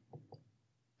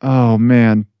 Oh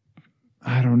man.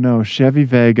 I don't know. Chevy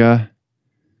Vega.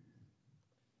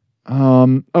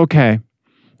 Okay.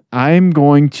 I'm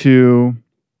going to,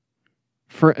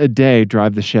 for a day,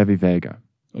 drive the Chevy Vega.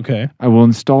 Okay. I will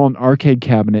install an arcade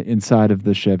cabinet inside of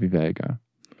the Chevy Vega.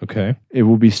 Okay. It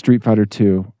will be Street Fighter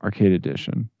II Arcade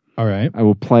Edition. All right. I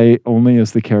will play only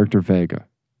as the character Vega.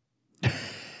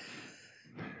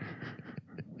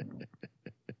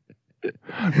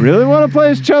 Really want to play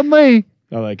as Chun-Li,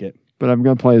 I like it. but I'm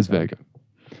going to play as Vega.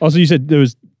 Also, you said there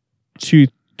was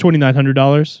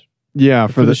 $2,900 Yeah,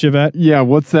 for the Chevette. Yeah,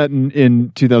 what's that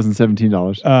in 2017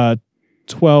 dollars?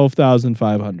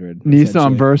 $12,500.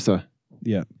 Nissan Versa.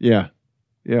 Yeah. Yeah.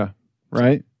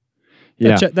 Right?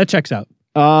 Yeah. That checks out.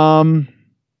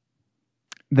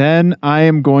 Then I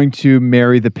am going to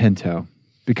marry the Pinto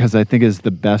because I think it's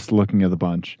the best looking of the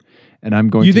bunch. And I'm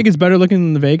going You think it's better looking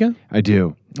than the Vega? I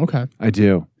do. Okay. I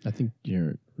do. I think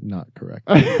you're not correct.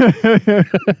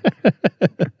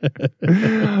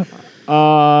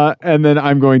 And then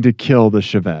I'm going to kill the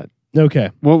Chevette. Okay.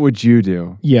 What would you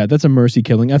do? Yeah, that's a mercy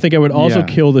killing. I think I would also Yeah.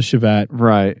 kill the Chevette.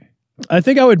 Right. I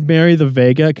think I would marry the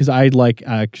Vega because I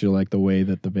actually like the way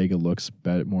that the Vega looks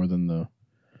better more than the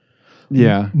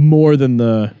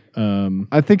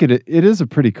I think it is a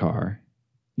pretty car.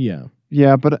 Yeah.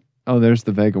 Yeah, but there's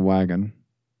the Vega wagon.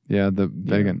 Yeah, the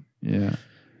Vega. Yeah.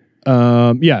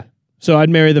 Yeah. So I'd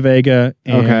marry the Vega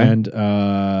Okay. and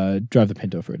drive the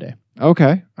Pinto for a day.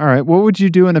 Okay. All right. What would you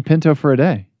do in a Pinto for a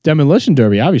day? Demolition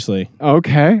derby, obviously.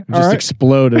 Okay. Just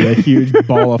explode in a huge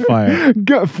ball of fire.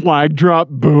 Flag drop,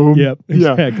 boom. Yep,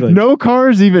 exactly. Yeah. No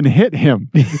cars even hit him.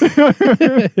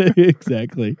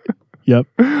 Exactly. Yep.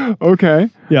 Okay.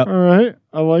 Yep. All right.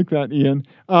 I like that, Ian.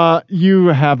 You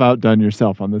have outdone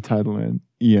yourself on the title end,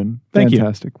 Ian. Thank you.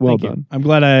 Fantastic. Well Thank done. you. I'm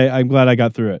glad I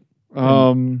got through it.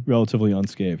 Relatively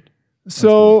unscathed.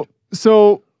 So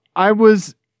I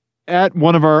was at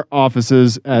one of our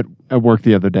offices at work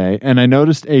the other day, and I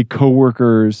noticed a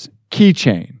coworker's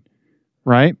keychain,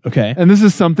 right? Okay. And this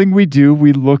is something we do.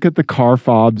 We look at the car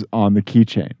fobs on the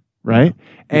keychain, right? Yeah.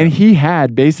 And he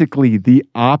had basically the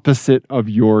opposite of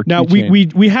your now,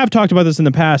 keychain. we have talked about this in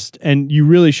the past, and you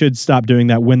really should stop doing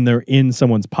that when they're in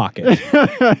someone's pocket.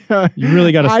 You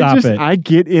really got to stop it. I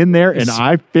get in there and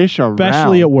I fish around.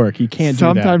 Especially at work. You can't do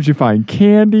that. Sometimes you find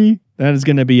candy. That is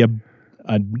going to be an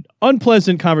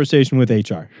unpleasant conversation with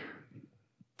HR.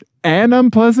 An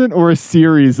unpleasant or a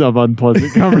series of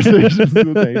unpleasant conversations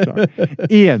with HR?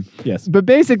 Ian. Yes. But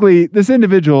basically, this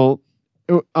individual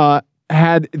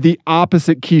had the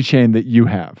opposite keychain that you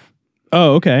have.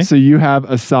 Oh, okay. So you have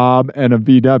a Saab and a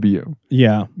VW.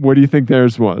 Yeah. What do you think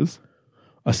theirs was?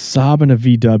 A Saab and a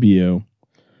VW.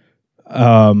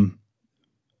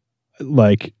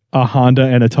 Like a Honda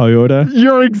and a Toyota.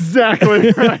 You're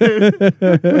exactly right.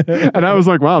 And I was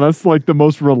like, wow, that's like the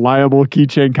most reliable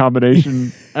keychain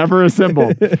combination ever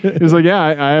assembled. He was like, yeah,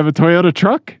 I have a Toyota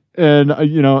truck. And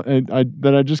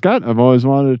that I just got. I've always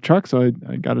wanted a truck, so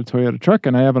I got a Toyota truck,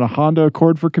 and I have a Honda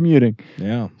Accord for commuting.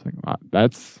 Yeah, it's like, wow,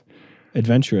 that's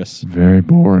adventurous, very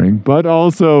boring, but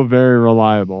also very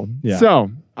reliable. Yeah.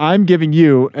 So I'm giving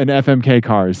you an FMK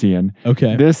car, Ian.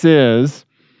 Okay. This is,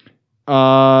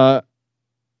 I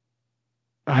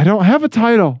don't have a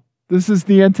title. This is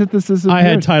the antithesis of I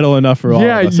had title enough for all of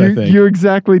us, I think. You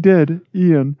exactly did,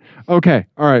 Ian. Okay,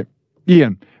 all right,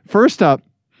 Ian. First up.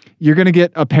 You're going to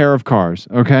get a pair of cars,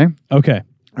 okay? Okay.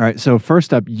 All right, so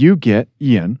first up, you get,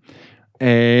 Ian,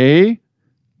 a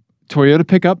Toyota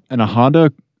pickup and a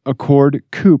Honda Accord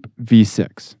Coupe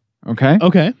V6, okay?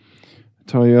 Okay.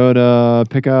 Toyota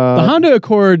pickup. The Honda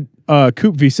Accord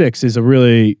Coupe V6 is a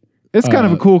really... It's kind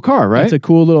of a cool car, right? It's a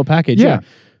cool little package, yeah.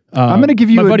 I'm going to give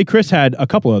you my buddy Chris had a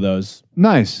couple of those.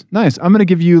 Nice. I'm going to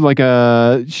give you like an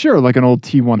old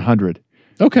T100.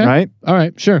 Okay. Right? All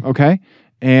right. Sure. Okay.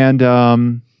 And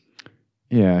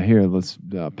here, let's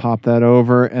pop that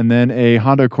over. And then a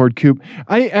Honda Accord Coupe.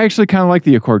 I actually kind of like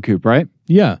the Accord Coupe, right?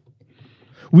 Yeah.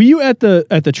 Were you at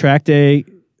the track day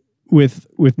with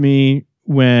me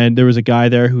when there was a guy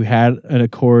there who had an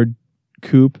Accord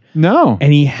Coupe? No.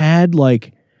 And he had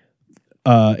like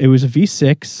it was a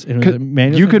V6 and it was a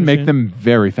manual you could make transmission. them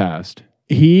very fast.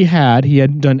 He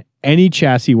hadn't done any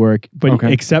chassis work, but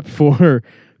Okay. except for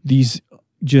these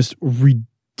just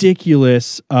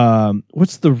ridiculous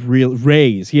what's the real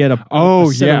Rays. He had a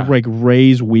set of like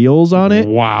Rays wheels on it.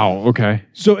 Wow. Okay.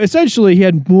 So essentially he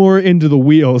had more into the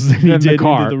wheels than he Than the did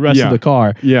car. into the rest Yeah. of the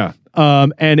car. Yeah.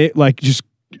 And it like just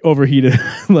overheated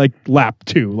like lap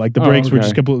 2. Like the brakes were okay.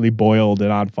 just completely boiled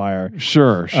and on fire.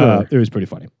 Sure. It was pretty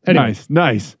funny. Anyway,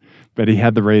 Nice. But he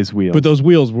had the raised wheels. but those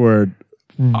wheels were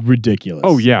ridiculous.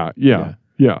 Oh, yeah.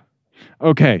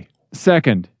 Okay.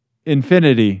 Second,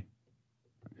 Infinity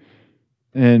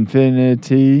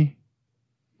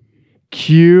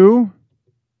QX80.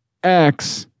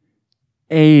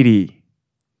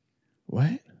 What?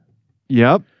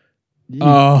 Yep.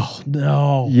 Oh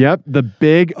no. Yep. The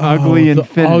big, ugly the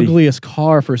Infinity. ugliest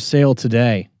car for sale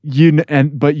today.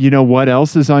 But you know what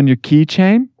else is on your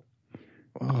keychain?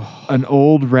 An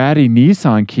old ratty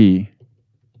Nissan key.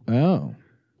 Oh.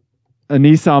 A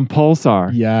Nissan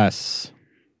Pulsar. Yes.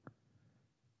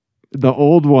 The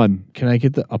old one. Can I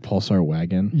get a Pulsar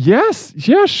wagon? Yes.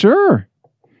 Yeah, sure.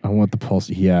 I want the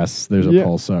Pulsar. Yes, there's a Yeah.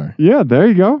 Pulsar. Yeah, there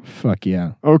you go. Fuck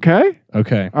yeah. Okay.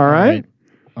 Okay. All right.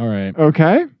 All right.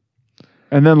 Okay.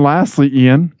 And then lastly,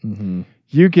 Ian, Mm-hmm.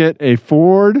 you get a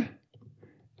Ford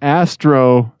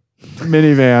Astro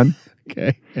minivan.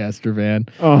 Okay. Astrovan.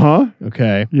 Uh-huh.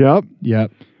 Okay. Yep.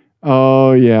 Yep.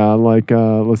 Oh, yeah. Like,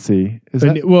 let's see. Is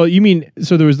that... Well, you mean,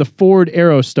 so there was the Ford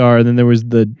Aerostar, and then there was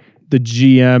the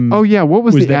GM. Oh, yeah. What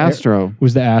was the the Astro?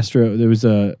 Was the Astro. There was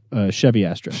a Chevy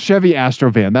Astro. Chevy Astro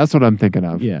van. That's what I'm thinking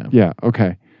of. Yeah. Yeah.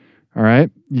 Okay. All right.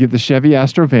 You get the Chevy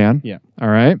Astro van. Yeah. All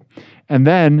right. And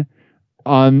then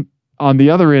on the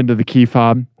other end of the key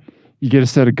fob, you get a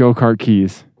set of go-kart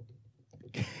keys.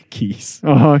 Keys.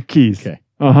 Uh-huh. Keys. Okay.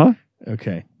 Uh-huh.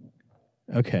 Okay.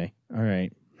 All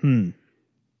right.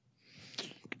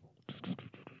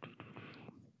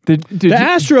 Did The you,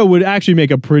 Astro would actually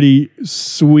make a pretty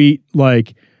sweet,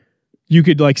 like, you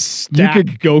could like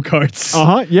stack go-karts.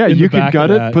 Uh-huh. Yeah, in the you could back gut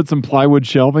of it, that. put some plywood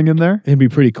shelving in there. It'd be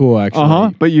pretty cool, actually.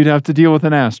 Uh-huh. But you'd have to deal with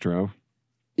an Astro.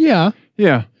 Yeah.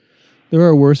 Yeah. There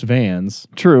are worse vans.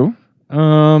 True.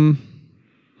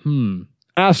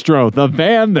 Astro, the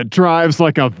van that drives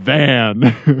like a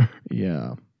van.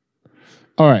 Yeah.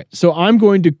 All right. So I'm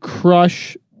going to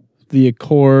crush the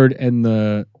Accord and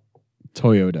the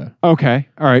Toyota. Okay.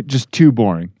 All right. Just too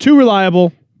boring. Too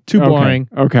reliable. Too boring.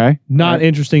 Okay. Not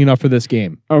interesting enough for this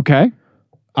game. Okay.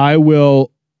 I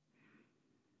will.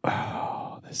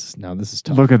 Oh, this is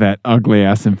tough. Look at that ugly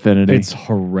ass Infinity. It's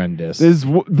horrendous. This is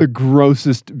the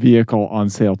grossest vehicle on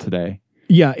sale today.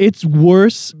 Yeah, it's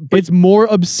worse. It's more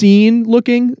obscene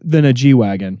looking than a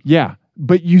G-Wagon. Yeah.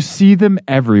 But you see them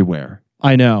everywhere.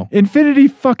 I know. Infinity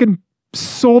fucking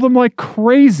sold them like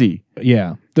crazy.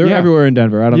 Yeah. They're Yeah. everywhere in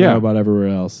Denver. I don't Yeah. know about everywhere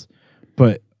else.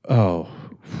 But,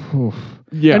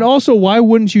 Yeah. And also, why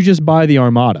wouldn't you just buy the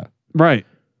Armada? Right.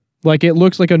 Like, it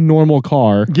looks like a normal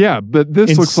car. Yeah, but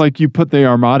this looks like you put the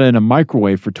Armada in a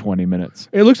microwave for 20 minutes.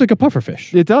 It looks like a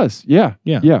pufferfish. It does. Yeah.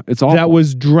 Yeah. Yeah. It's awful. That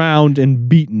was drowned and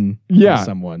beaten by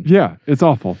someone. Yeah. It's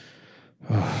awful.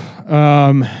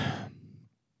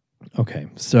 Okay,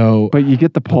 so But you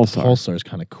get the Pulsar. Pulsar is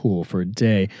kind of cool for a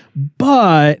day.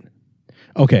 But,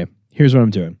 okay, here's what I'm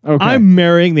doing. Okay. I'm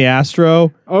marrying the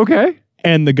Astro Okay.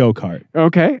 and the go-kart.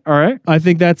 Okay. All right. I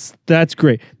think that's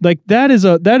great. Like that is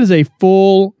a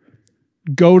full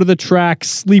go to the track,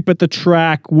 sleep at the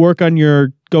track, work on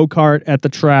your go-kart at the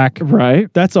track.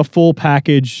 Right. That's a full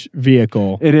package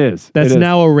vehicle. It is. That's It is.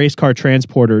 now a race car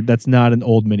transporter. That's not an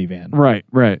old minivan. Right.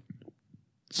 Right.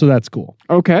 So that's cool.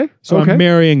 Okay. So okay. I'm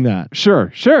marrying that.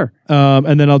 Sure. Sure.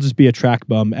 And then I'll just be a track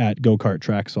bum at go-kart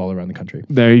tracks all around the country.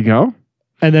 There you go.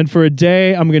 And then for a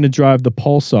day, I'm going to drive the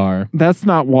Pulsar. That's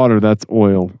not water. That's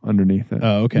oil underneath it.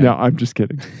 Oh, okay. No, I'm just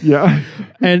kidding. Yeah.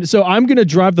 And so I'm going to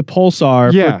drive the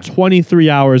Pulsar Yeah. for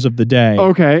 23 hours of the day.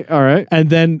 Okay. All right.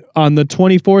 And then on the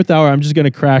 24th hour, I'm just going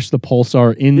to crash the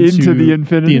Pulsar into the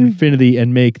Infinity? the Infinity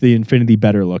and make the Infinity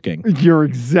better looking. You're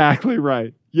exactly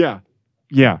right. Yeah.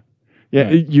 Yeah. Yeah.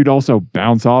 Right. You'd also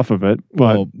bounce off of it.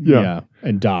 But Well, yeah.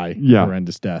 and die. Yeah.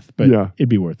 Horrendous death. But Yeah. it'd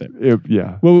be worth it.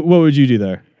 Yeah. What would you do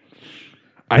there?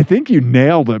 I think you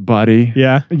nailed it, buddy.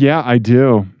 Yeah. Yeah, I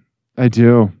do. I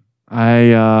do.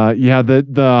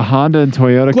 The Honda and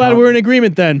Toyota Glad we're in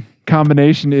agreement then.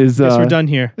 combination is Guess we're done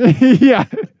here. yeah.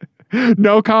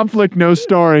 No conflict, no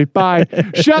story. Bye.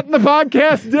 Shutting the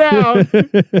podcast down.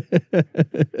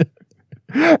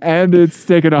 And it's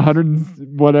taken 100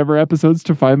 and whatever episodes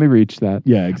to finally reach that.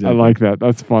 Yeah, exactly. I like that.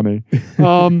 That's funny.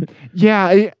 The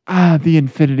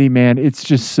Infiniti, man, it's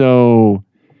just so...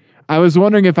 I was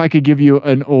wondering if I could give you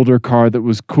an older car that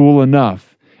was cool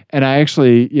enough. And I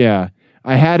actually,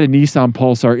 I had a Nissan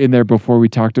Pulsar in there before we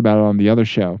talked about it on the other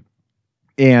show.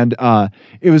 And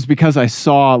it was because I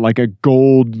saw like a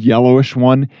gold yellowish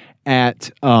one at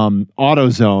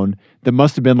AutoZone that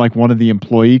must have been like one of the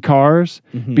employee cars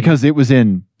because it was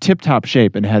in tip-top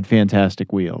shape and had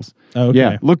fantastic wheels. Okay.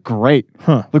 Yeah, looked great.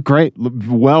 Looked great.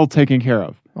 Well taken care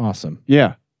of. Awesome.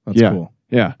 Yeah. That's cool.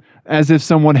 Yeah. As if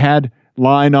someone had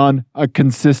line on a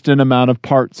consistent amount of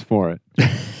parts for it.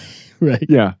 Right.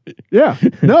 Yeah. Yeah.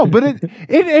 No, but and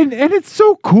it's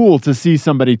so cool to see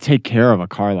somebody take care of a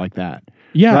car like that.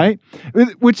 Yeah. Right?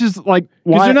 Which is like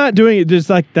because they're not doing it. There's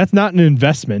like that's not an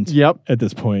investment. Yep. At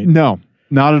this point. No,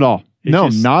 not at all.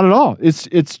 Not at all.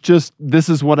 It's just this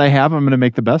is what I have. I'm going to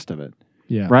make the best of it.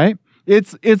 Yeah. Right?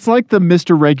 It's like the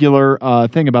Mr. Regular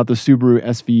thing about the Subaru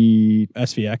SVX.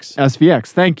 SVX.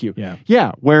 Thank you. Yeah.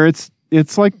 Yeah, where it's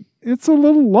like it's a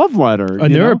little love letter.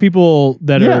 And there are people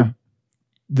that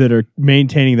are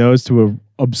maintaining those to an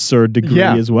absurd degree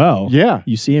as well. Yeah.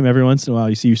 You see them every once in a while.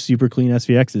 You see super clean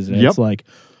SVXs, and it's like,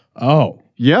 oh,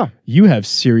 yeah, you have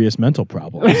serious mental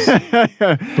problems.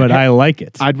 But I like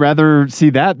it. I'd rather see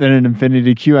that than an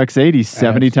Infiniti QX80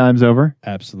 70 times over.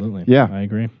 Absolutely. Yeah. I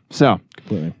agree. So,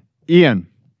 completely. Ian,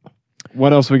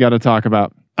 what else we got to talk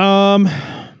about?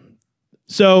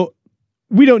 So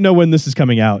we don't know when this is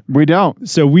coming out. We don't.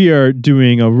 So we are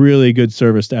doing a really good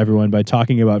service to everyone by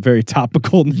talking about very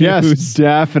topical news. Yes,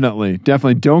 definitely.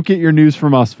 Definitely. Don't get your news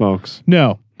from us, folks.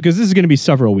 No, because this is going to be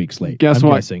several weeks late. Guess I'm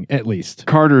what? Guessing, at least.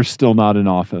 Carter's still not in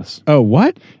office. Oh,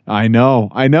 what? I know.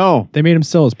 They made him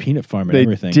sell his peanut farm and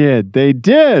everything. They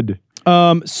did.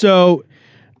 So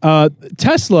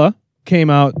Tesla came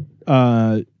out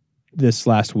this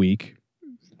last week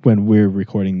when we're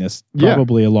recording this,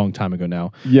 probably a long time ago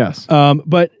now. Yes.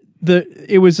 But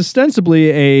it was ostensibly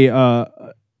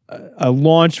a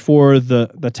launch for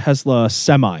the Tesla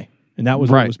Semi, and that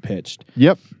was what was pitched.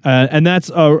 Yep. And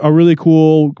that's a really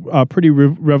cool, pretty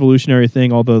revolutionary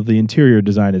thing, although the interior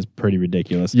design is pretty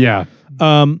ridiculous. Yeah.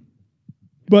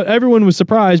 But everyone was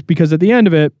surprised because at the end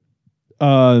of it,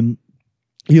 Elon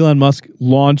Musk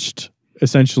launched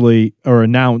essentially or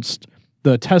announced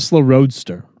the Tesla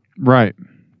Roadster. Right.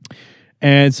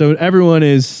 And so everyone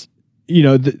is,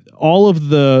 all of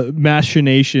the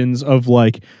machinations of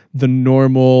like the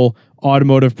normal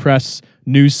automotive press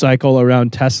news cycle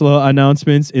around Tesla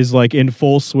announcements is like in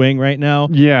full swing right now.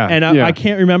 Yeah. And I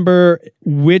can't remember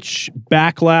which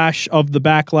backlash of the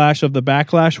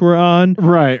backlash we're on.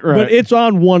 Right. But it's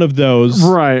on one of those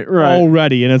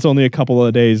already, and it's only a couple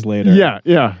of days later.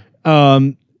 Yeah.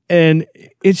 And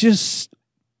it's just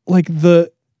like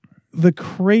the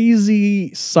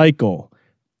crazy cycle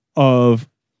of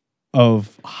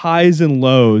highs and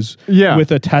lows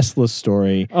with a Tesla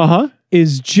story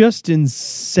is just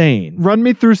insane. Run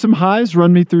me through some highs,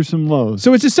 run me through some lows.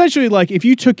 So it's essentially like if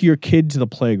you took your kid to the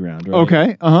playground, right?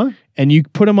 Okay. And you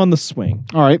put him on the swing.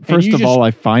 All right. First of all,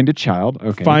 I find a child.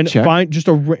 Okay. Find just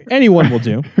anyone will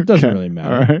do. It doesn't really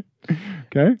matter. All right.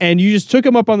 Okay. And you just took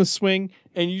him up on the swing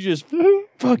and you just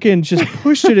fucking just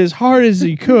pushed it as hard as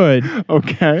you could.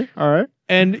 Okay. All right.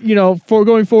 And, for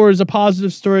going forward is a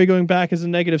positive story, going back is a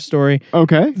negative story.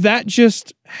 Okay. That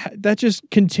just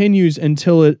continues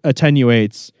until it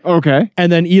attenuates. Okay. And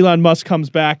then Elon Musk comes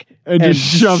back and just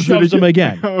shoves him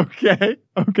again. Okay.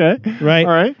 Right?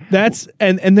 All right. That's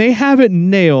and they have it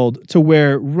nailed to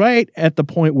where right at the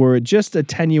point where it just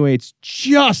attenuates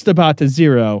just about to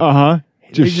zero.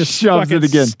 Just shoves it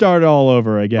again. Start all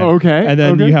over again. Okay. And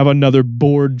then you have another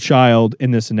bored child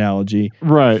in this analogy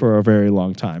for a very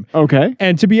long time. Okay.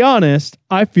 And to be honest,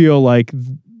 I feel like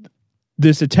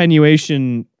this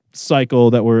attenuation cycle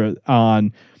that we're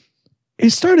on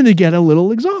is starting to get a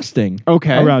little exhausting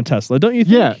around Tesla, don't you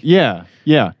think? Yeah.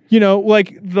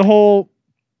 Like the whole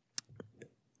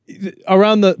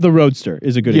around the Roadster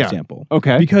is a good example.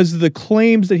 Okay. Because the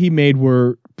claims that he made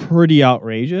were pretty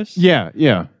outrageous.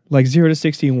 Yeah. Like 0 to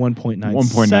 60 in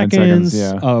 1.9 seconds.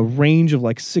 A range of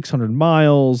like 600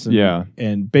 miles.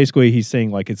 And basically he's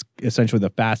saying like it's essentially the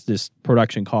fastest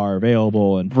production car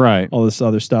available and all this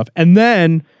other stuff. And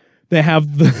then they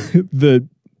have the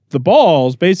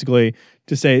balls basically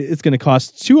to say it's going to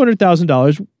cost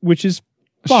 $200,000, which is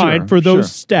fine for those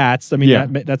stats. I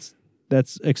mean,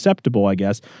 that's acceptable, I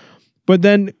guess. But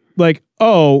then like,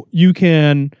 oh, you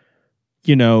can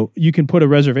put a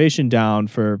reservation down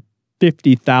for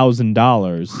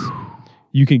 $50,000.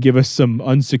 You can give us some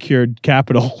unsecured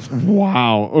capital.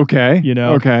 Wow. Okay.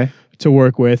 Okay. To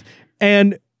work with.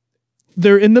 And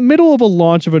they're in the middle of a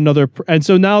launch of another, and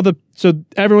so now so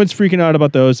everyone's freaking out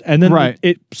about those, and then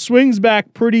it swings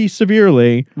back pretty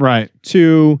severely,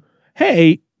 to,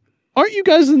 hey, aren't you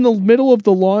guys in the middle of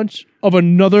the launch of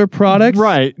another product,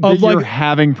 that you're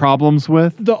having problems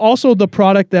with? Also the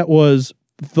product that was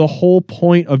the whole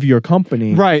point of your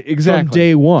company,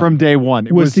 exactly, from day one,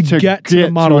 it was to get to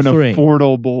the Model 3,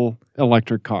 affordable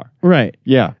electric car,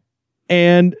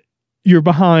 and you're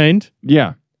behind,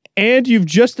 and you've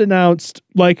just announced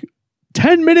like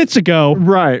 10 minutes ago. We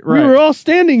were all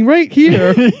standing right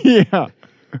here. The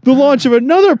launch of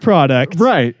another product.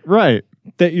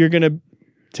 That you're going to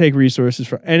take resources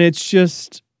from. And it's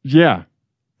just.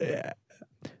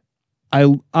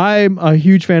 I'm a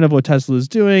huge fan of what Tesla is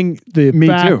doing. Me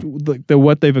too.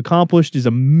 What they've accomplished is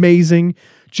amazing.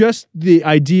 Just the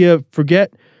idea,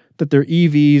 forget that they're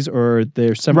EVs or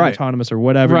they're semi-autonomous or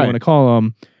whatever you want to call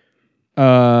them.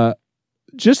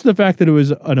 Just the fact that it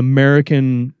was an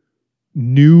American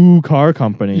new car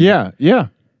company,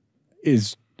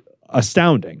 is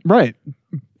astounding.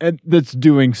 And that's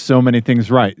doing so many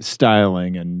things right,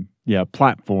 styling and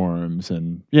platforms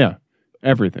and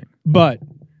everything. But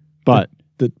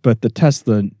the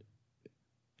Tesla,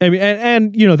 I mean,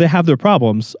 and they have their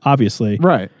problems, obviously,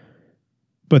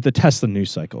 but the Tesla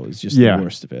news cycle is just the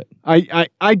worst of it.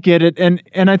 I get it,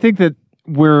 and I think that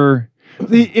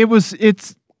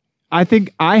I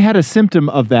think I had a symptom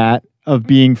of that, of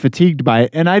being fatigued by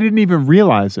it, and I didn't even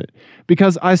realize it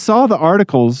because I saw the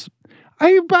articles.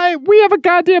 We have a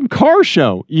goddamn car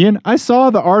show, Ian. I saw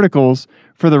the articles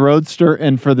for the Roadster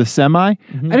and for the Semi. I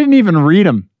didn't even read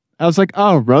them. I was like,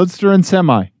 oh, Roadster and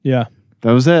Semi. Yeah.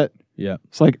 That was it. Yeah.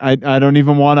 It's like, I don't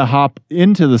even want to hop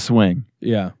into the swing.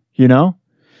 Yeah. You know?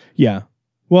 Yeah.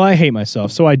 Well, I hate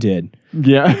myself, so I did.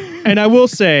 Yeah. And I will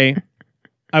say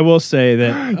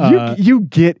that you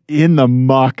get in the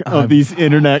muck of these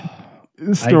internet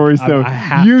stories, though. I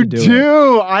have you to do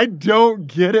do. It. I don't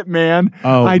get it, man.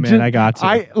 Oh, I got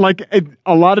to.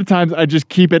 A lot of times I just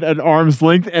keep it at arm's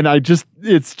length, and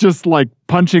it's just like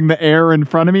punching the air in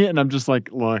front of me, and I'm just like,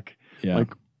 look,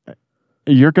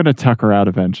 you're gonna tuck her out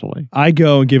eventually. I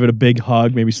go and give it a big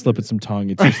hug, maybe slip it some tongue.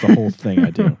 It's just the whole thing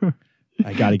I do.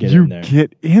 I got to get in there.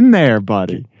 Get in there,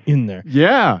 buddy. Get in there.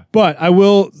 Yeah. But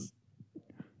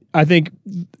I think,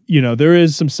 there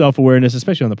is some self-awareness,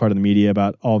 especially on the part of the media,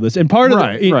 about all this. And part of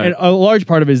and a large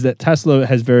part of it is that Tesla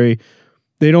has they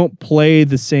don't play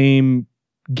the same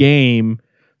game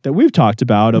that we've talked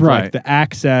about of like the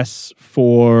access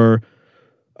for,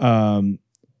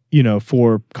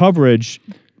 for coverage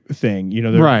thing.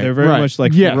 They're very much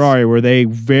like Ferrari, where they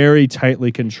very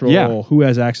tightly control who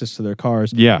has access to their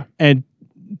cars. Yeah. And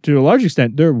to a large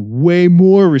extent, they're way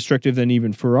more restrictive than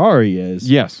even Ferrari is.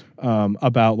 Yes.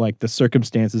 About like the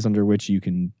circumstances under which you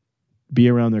can be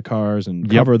around their cars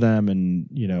and cover them and,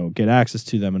 get access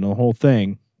to them and the whole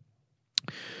thing.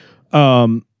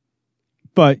 But,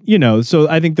 so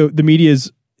I think the media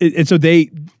is, and so they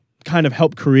kind of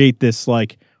help create this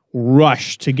like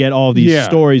rush to get all these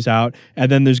stories out.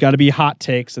 And then there's got to be hot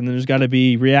takes, and then there's got to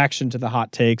be reaction to the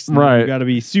hot takes. And there's got to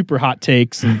be super hot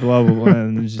takes and blah, blah, blah.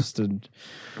 And there's just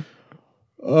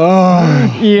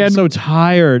I'm so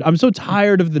tired. I'm so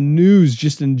tired of the news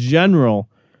just in general.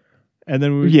 And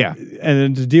then and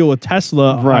then to deal with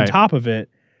Tesla on top of it,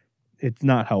 it's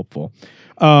not helpful.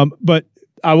 But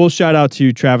I will shout out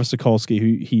to Travis Sokolsky,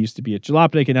 who he used to be at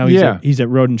Jalopnik, and now he's at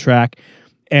Road and Track,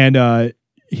 and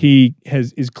he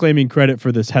is claiming credit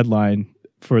for this headline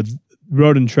for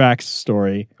Road and Track's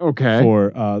story.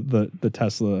 For the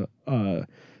Tesla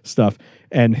stuff,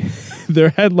 and their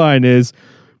headline is,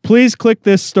 "Please click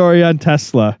this story on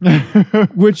Tesla,"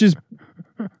 which is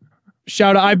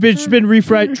shout out. I've been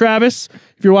refresh Travis.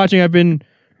 If you're watching, I've been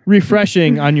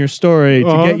refreshing on your story to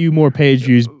get you more page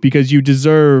views because you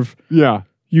deserve.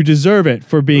 You deserve it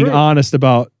for being honest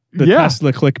about the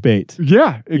Tesla clickbait.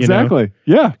 Yeah, exactly.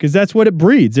 Yeah, because that's what it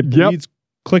breeds. It breeds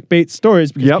clickbait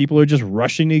stories because people are just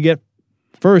rushing to get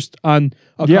first on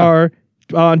a car.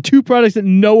 On two products that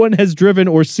no one has driven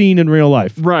or seen in real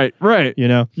life. Right.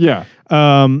 Yeah.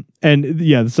 The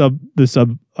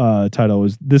sub title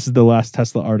was, "This is the last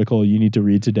Tesla article you need to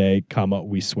read today,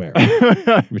 we swear,"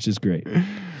 which is great.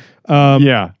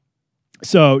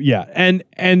 So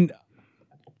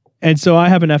and so I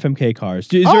have an FMK car. Is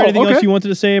there anything else you wanted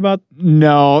to say about?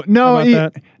 No. About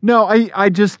that? No.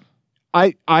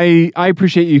 I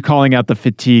appreciate you calling out the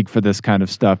fatigue for this kind of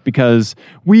stuff because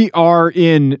we are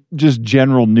in just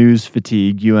general news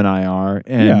fatigue. You and I are,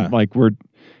 and like we're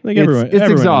like everyone. It's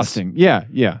exhausting. Yeah.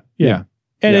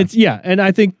 And and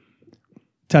I think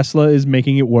Tesla is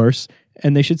making it worse,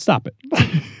 and they should stop it.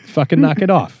 Fucking knock it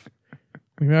off.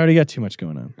 We've already got too much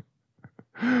going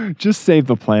on. Just save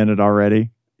the planet already.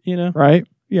 You know, right?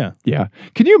 Yeah.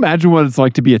 Can you imagine what it's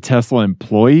like to be a Tesla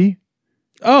employee?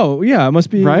 Oh yeah, it must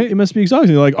be right. It must be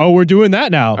exhausting. They're like, oh, we're doing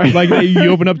that now. Like you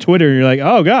open up Twitter and you're like,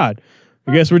 oh god,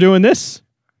 I guess we're doing this.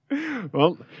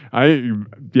 Well,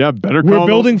 better. We're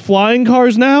building flying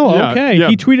cars now. Yeah, okay, yeah.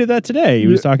 he tweeted that today. He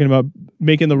was talking about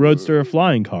making the Roadster a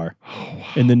flying car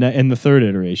in the third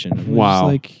iteration. Wow,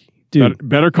 like, dude,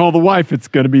 better call the wife. It's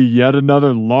going to be yet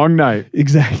another long night.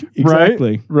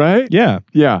 Exactly. Right. Yeah.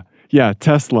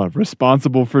 Tesla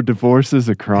responsible for divorces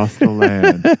across the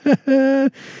land.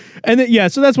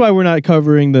 And so that's why we're not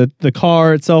covering the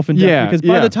car itself in depth because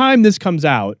by the time this comes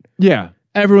out,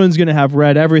 everyone's going to have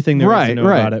read everything there is to know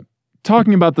about it.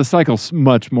 Talking about the cycle's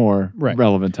much more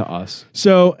relevant to us.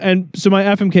 So my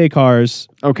FMK cars,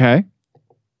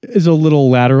 is a little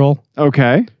lateral.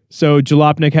 Okay. So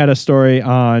Jalopnik had a story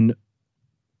on,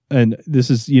 and this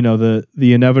is the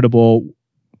inevitable.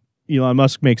 Elon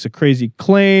Musk makes a crazy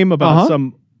claim about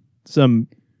some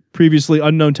previously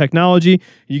unknown technology.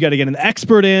 You got to get an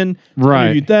expert in,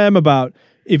 interview them about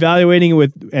evaluating it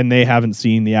with, and they haven't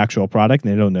seen the actual product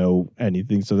and they don't know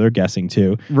anything, so they're guessing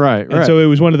too. Right. So it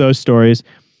was one of those stories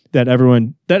that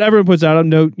everyone puts out. I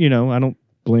don't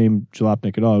blame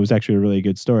Jalopnik at all. It was actually a really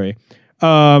good story.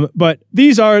 But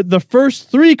these are the first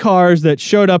 3 cars that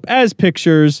showed up as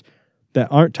pictures that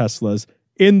aren't Teslas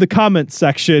in the comments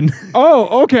section.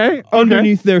 Oh, okay.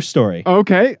 Underneath their story.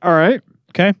 Okay. All right.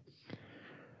 Okay.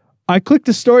 I clicked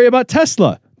a story about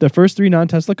Tesla. The first 3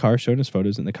 non-Tesla cars shown as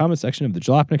photos in the comment section of the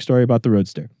Jalopnik story about the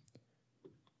Roadster.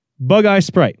 Bug-Eye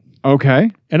Sprite.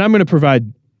 Okay. And I'm going to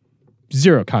provide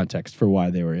 0 context for why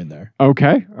they were in there.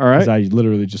 Okay. All right. Because I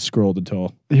literally just scrolled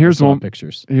until here's I saw one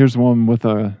pictures. Here's one with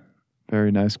a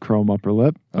very nice chrome upper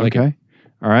lip. Like okay.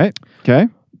 All right. Okay.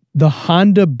 The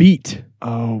Honda Beat.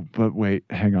 Oh, but wait,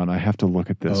 hang on. I have to look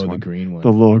at this one. The green one.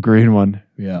 The little green one.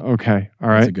 Yeah. Okay. All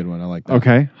right. That's a good one. I like that.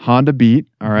 Okay. Honda Beat.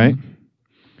 All right.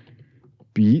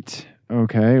 Beat.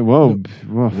 Okay. Whoa.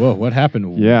 What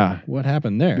happened? Yeah. What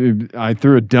happened there? I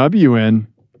threw a W in.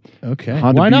 Okay.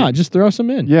 Honda Why Beat. not? Just throw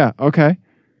some in. Yeah. Okay.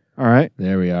 All right.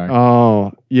 There we are.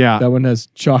 Oh, yeah. That one has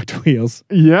chalked wheels.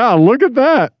 Yeah. Look at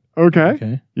that.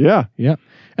 Okay. Yeah. Yeah.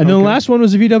 And then the last one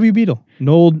was a VW Beetle, an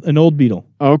old Beetle.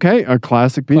 Okay, a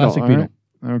classic Beetle. Classic Beetle.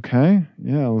 Right. Okay,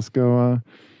 yeah, let's go.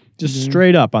 Just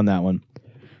straight up on that one.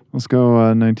 Let's go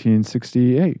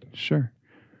 1968. Sure.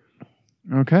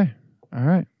 Okay. All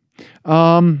right.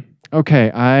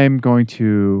 Okay, I'm going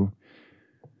to.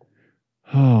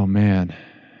 Oh man.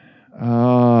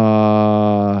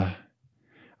 I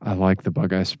like the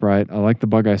Bug-Eye Sprite. I like the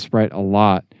Bug-Eye Sprite a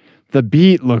lot. The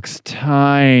Beat looks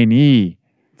tiny.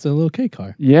 It's a little K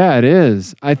car. Yeah, it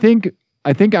is. I think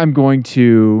I'm going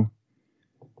to.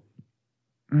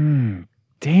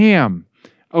 Damn.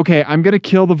 Okay, I'm going to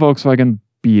kill the Volkswagen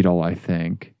Beetle, I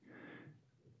think.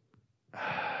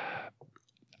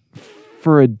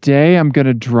 For a day, I'm going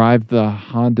to drive the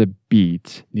Honda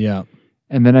Beat. Yeah.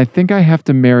 And then I think I have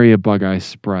to marry a Bug-Eye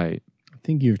Sprite. I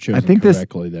think you've chosen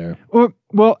correctly there.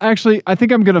 Well, actually, I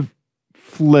think I'm going to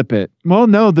flip it. Well,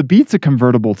 no, the Beat's a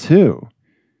convertible too.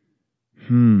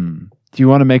 Do you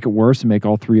want to make it worse and make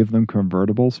all 3 of them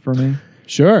convertibles for me?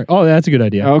 Sure. Oh, that's a good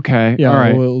idea. Okay. Yeah. All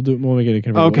right. We'll make it a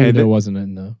convertible. Okay. There wasn't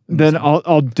in the. Then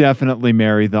I'll definitely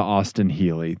marry the Austin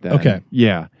Healey. Then. Okay.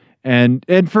 Yeah.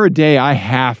 And for a day, I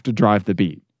have to drive the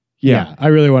Beat. Yeah. I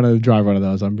really want to drive one of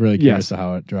those. I'm really curious to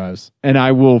how it drives. And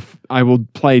I will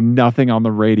play nothing on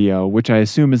the radio, which I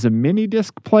assume is a mini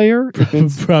disc player. If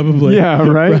it's, probably. Yeah.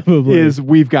 Right. Probably. Is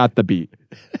We've Got the Beat.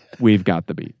 We've got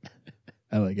the Beat.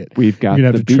 I like it. We've got You're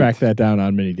gonna the have to beat. track that down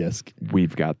on mini disc.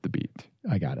 We've got the Beat.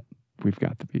 I got it. We've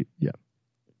got the Beat. Yeah.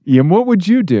 Ian, what would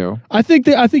you do? I think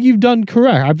you've done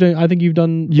correct. I think you've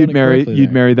done. You'd marry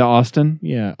the Austin.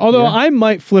 Yeah. Although I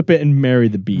might flip it and marry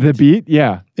the Beat. The Beat,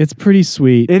 yeah. It's pretty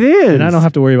sweet. It is, and I don't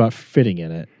have to worry about fitting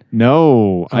in it.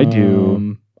 No, I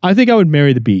do. I think I would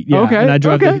marry the Beat. Yeah. Okay. And I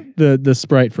drive the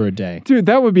Sprite for a day. Dude,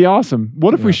 that would be awesome.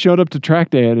 What if we showed up to track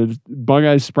day at a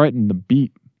Bug-Eye Sprite and the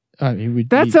Beat?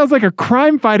 That sounds like a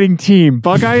crime-fighting team.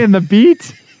 Bug-Eye and the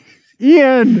Beat.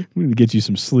 Ian. I'm going to get you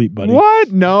some sleep, buddy.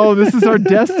 What? No, this is our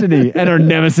destiny. And our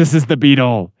nemesis is the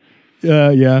Beetle.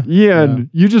 Yeah.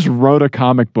 Ian, you just wrote a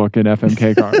comic book in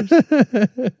FMK cars.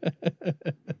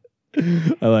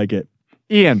 I like it.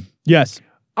 Ian. Yes.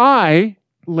 I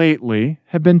lately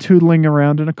have been tootling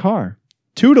around in a car.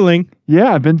 Tootling.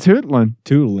 Yeah, I've been tootling.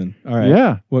 Tootling. All right.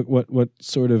 Yeah. What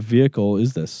sort of vehicle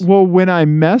is this? Well, when I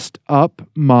messed up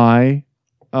my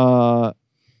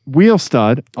wheel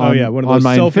stud on, one of on those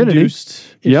my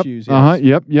self-induced Infiniti. issues.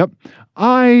 Yep.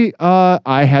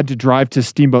 I had to drive to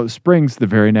Steamboat Springs the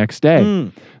very next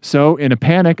day. So in a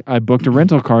panic, I booked a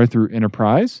rental car through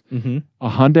Enterprise, a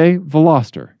Hyundai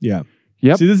Veloster. Yeah.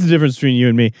 Yep. See, this is the difference between you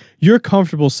and me. You're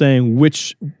comfortable saying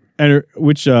which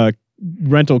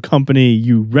rental company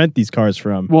you rent these cars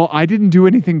from. Well, I didn't do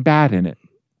anything bad in it.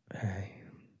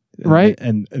 Right?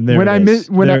 And there it is.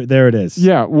 There it is.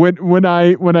 Yeah, when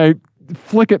I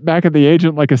flick it back at the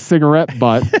agent like a cigarette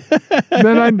butt,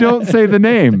 then I don't say the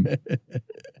name.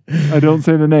 I don't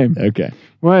say the name. Okay.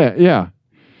 Well, yeah.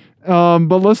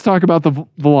 But let's talk about the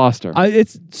Veloster.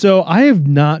 I have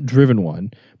not driven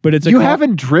one, but it's a You car,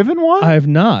 haven't driven one? I have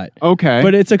not. Okay.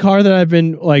 But it's a car that I've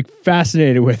been like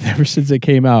fascinated with ever since it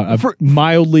came out. I'm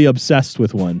mildly obsessed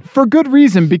with one. For good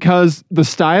reason, because the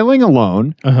styling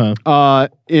alone,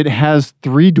 it has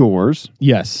 3 doors.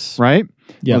 Yes. Right?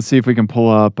 Yep. Let's see if we can pull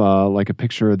up like a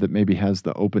picture that maybe has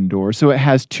the open door. So it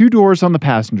has 2 doors on the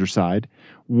passenger side,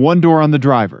 1 door on the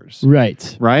driver's.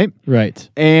 Right. Right? Right.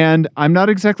 And I'm not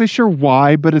exactly sure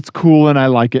why, but it's cool and I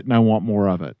like it and I want more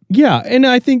of it. Yeah, and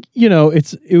I think,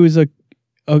 it was a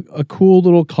cool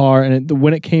little car, and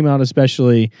when it came out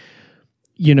especially,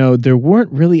 there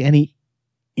weren't really any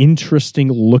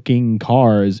interesting looking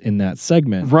cars in that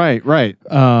segment. Right.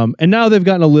 And now they've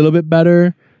gotten a little bit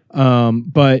better,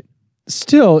 but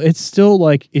still, it's still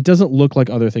like, it doesn't look like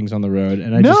other things on the road,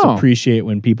 and I just appreciate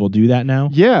when people do that now.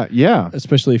 Yeah.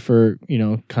 Especially for,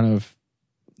 kind of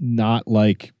not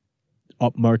like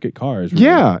upmarket cars. Really.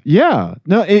 Yeah.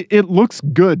 No, it looks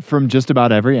good from just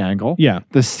about every angle. Yeah.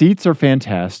 The seats are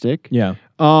fantastic. Yeah.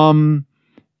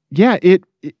 Yeah,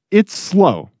 it's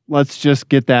slow. Let's just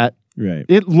get that. Right.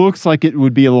 It looks like it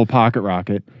would be a little pocket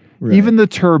rocket. Right. Even the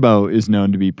turbo is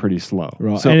known to be pretty slow.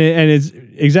 Right. So, and it's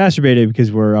exacerbated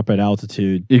because we're up at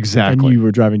altitude. Exactly. And you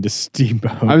were driving to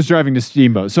Steamboat. I was driving to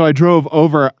Steamboat. So I drove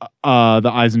over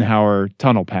the Eisenhower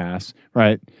Tunnel Pass,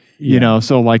 right? Yeah.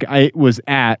 So like I was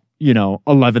at,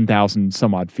 11,000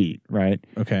 some odd feet, right?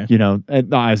 Okay. At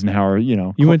the Eisenhower,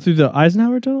 You went through the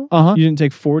Eisenhower Tunnel? Uh-huh. You didn't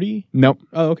take 40? Nope.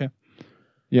 Oh, okay.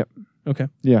 Yep. Okay.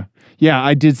 Yeah. Yeah,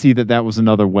 I did see that was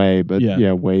another way, but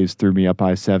Waze threw me up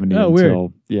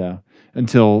I-70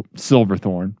 until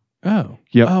Silverthorne. Oh.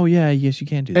 Yep. Oh, yeah. Yes, you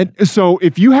can do that. And so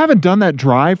if you haven't done that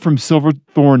drive from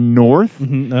Silverthorne North,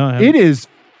 No, I haven't. it is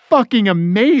fucking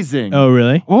amazing. Oh,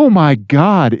 really? Oh my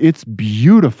God. It's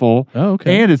beautiful. Oh,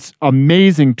 okay. And it's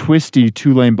amazing, twisty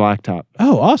 2-lane blacktop.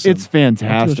 Oh, awesome. It's fantastic.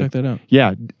 I'll have to go check that out.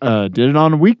 Yeah. Did it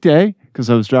on a weekday because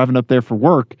I was driving up there for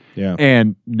work. Yeah.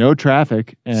 And no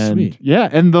traffic. And Sweet. yeah.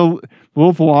 And the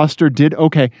little Veloster did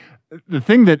okay. The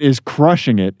thing that is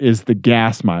crushing it is the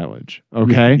gas mileage.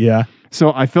 Okay. Yeah.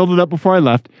 So I filled it up before I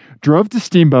left, drove to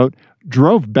Steamboat,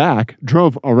 drove back,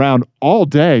 drove around all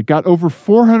day, got over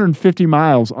 450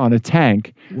 miles on a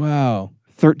tank. Wow.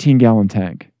 13-gallon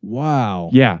tank. Wow.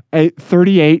 Yeah.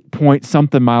 38 point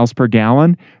something miles per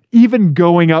gallon, even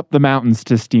going up the mountains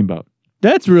to Steamboat.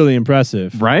 That's really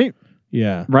impressive. Right?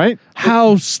 Yeah. Right?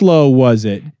 How slow was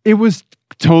it? It was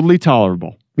totally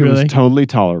tolerable. It Really? was totally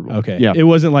tolerable. Okay. Yeah. It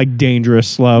wasn't like dangerous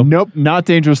slow. Nope. Not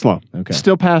dangerous slow. Okay.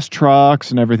 Still past trucks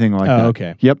and everything like that.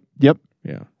 Okay. Yep. Yeah.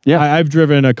 Yeah. I've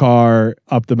driven a car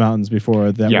up the mountains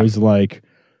before that was like,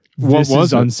 What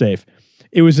was it? unsafe.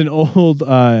 It was an old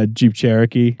Jeep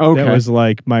Cherokee. Okay. That was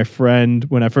like my friend,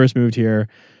 when I first moved here,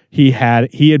 he had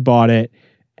bought it,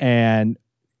 and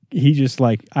he just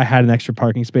like, I had an extra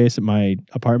parking space at my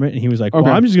apartment, and he was like, well,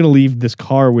 I'm just going to leave this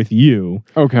car with you.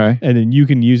 Okay. And then you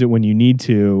can use it when you need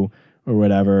to or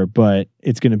whatever, but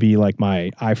it's going to be like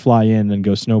I fly in and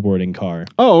go snowboarding car.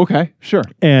 Oh, okay. Sure.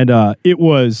 And it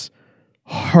was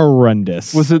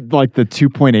horrendous. Was it like the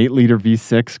 2.8 liter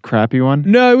V6 crappy one?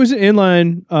 No, it was an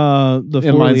inline, the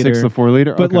 4 Inline liter. 6, the 4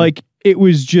 liter? But okay. like, it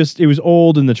was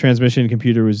old, and the transmission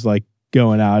computer was like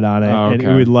going out on it. And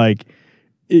it would like,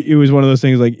 it was one of those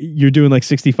things like you're doing like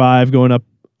 65 going up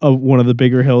one of the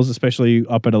bigger hills, especially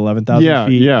up at 11,000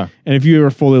 feet. Yeah. And if you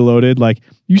were fully loaded, like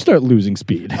you start losing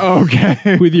speed.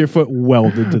 Okay. With your foot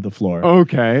welded to the floor.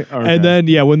 Okay. And then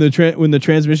when the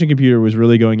transmission computer was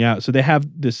really going out, so they have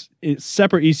this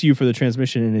separate ECU for the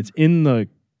transmission, and it's in the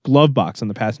glove box on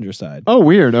the passenger side. Oh,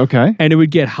 weird. Okay. And it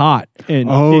would get hot. And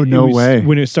no way.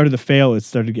 When it started to fail, it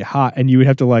started to get hot, and you would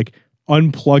have to like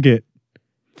unplug it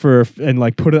and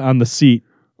like put it on the seat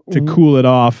to cool it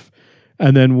off,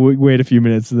 and then wait a few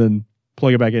minutes, and then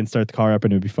plug it back in, start the car up,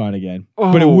 and it would be fine again.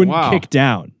 But it wouldn't kick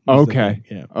down. Okay.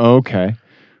 Yeah. Okay.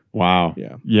 Wow.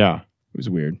 Yeah. Yeah. It was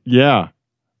weird. Yeah.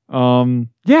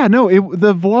 Yeah, no,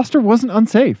 the Veloster wasn't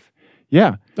unsafe.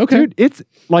 Yeah. Okay. Dude, it's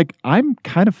like I'm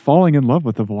kind of falling in love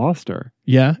with the Veloster.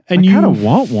 Yeah. And I you kinda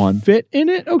want one. fit in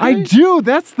it? Okay. I do.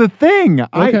 That's the thing.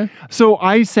 Okay. So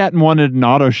I sat and wanted an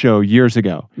auto show years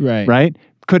ago. Right. Right?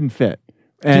 Couldn't fit.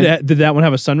 And Did that one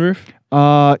have a sunroof?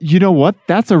 you know what?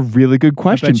 That's a really good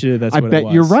question. I bet you that's what it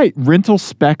was. you're right. Rental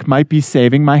spec might be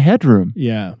saving my headroom.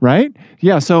 Yeah. Right?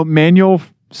 Yeah. So manual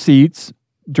seats,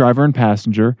 driver and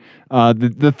passenger.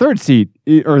 The third seat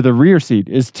or the rear seat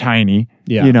is tiny.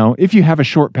 Yeah. You know, if you have a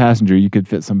short passenger, you could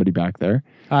fit somebody back there.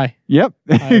 Hi. Yep.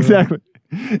 Exactly.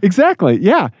 Exactly.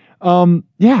 Yeah.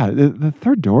 The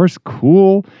third door is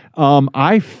cool.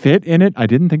 I fit in it. I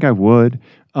didn't think I would.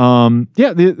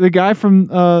 The guy from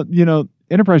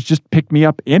Enterprise just picked me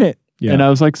up in it. Yeah. And I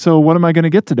was like, so what am I going to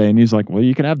get today? And he's like, well,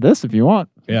 you can have this if you want.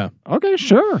 Yeah. Okay,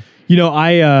 sure. You know,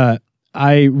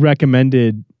 I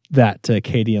recommended that to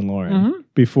Katie and Lauren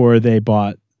before they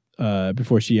bought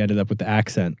before she ended up with the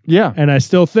Accent. Yeah. And I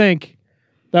still think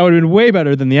that would have been way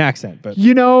better than the Accent. But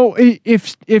you know,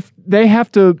 if they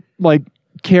have to like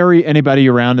carry anybody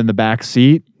around in the back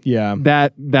seat, yeah,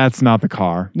 that's not the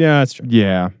car. Yeah, that's true.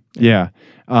 Yeah. Yeah.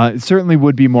 It certainly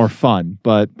would be more fun,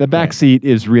 but the back seat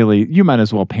is really, you might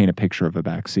as well paint a picture of a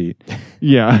back seat.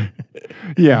 Yeah.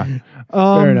 Yeah.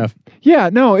 Fair enough. Yeah,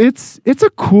 no, it's a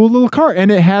cool little car,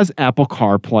 and it has Apple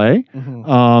CarPlay,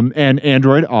 and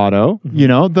Android Auto. You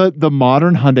know, the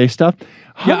modern Hyundai stuff.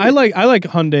 Yeah, I like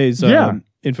Hyundai's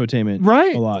infotainment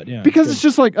right? a lot. Yeah, because it's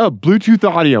just like, oh, Bluetooth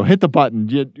audio, hit the button.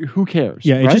 Who cares?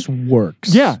 Yeah, it right? just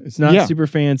works. Yeah, it's not super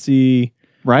fancy.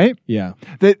 Right? Yeah.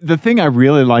 The thing I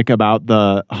really like about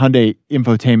the Hyundai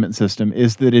infotainment system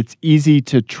is that it's easy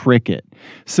to trick it.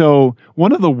 So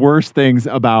one of the worst things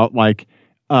about like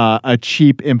a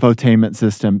cheap infotainment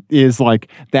system is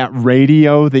like that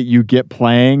radio that you get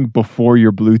playing before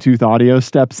your Bluetooth audio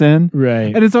steps in.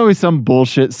 Right. And it's always some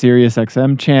bullshit Sirius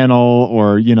XM channel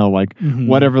or, you know, like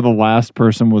whatever the last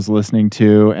person was listening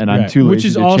to. And I'm too lazy Which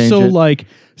is to change also it. like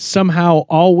somehow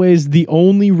always the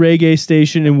only reggae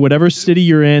station in whatever city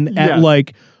you're in at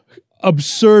like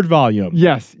absurd volume.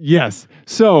 Yes. Yes.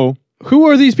 So who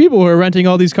are these people who are renting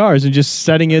all these cars and just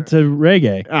setting it to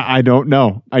reggae? I don't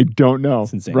know.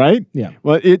 It's insane. Right? Yeah.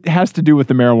 Well, it has to do with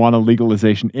the marijuana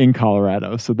legalization in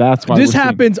Colorado. So that's why this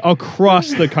happens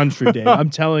across the country, Dave.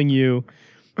 I'm telling you,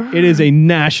 it is a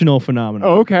national phenomenon.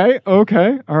 Okay.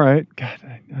 All right. God,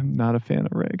 I'm not a fan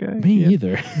of reggae. Me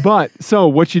either. But so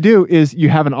what you do is you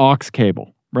have an aux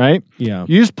cable, right? Yeah.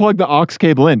 You just plug the aux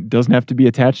cable in. It doesn't have to be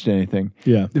attached to anything.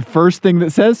 Yeah. The first thing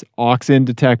that says aux in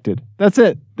detected. That's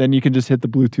it. Then you can just hit the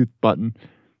Bluetooth button.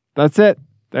 That's it.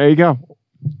 There you go.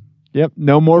 Yep.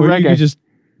 No more Or reggae. you could just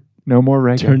no more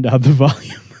reggae. turn down the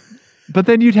volume. But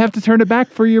then you'd have to turn it back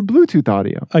for your Bluetooth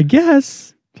audio. I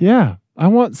guess. Yeah. I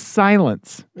want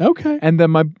silence. Okay. And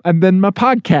then my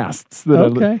podcasts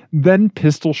that then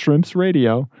Pistol Shrimps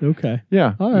Radio. Okay.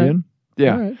 Yeah. All right. Ian?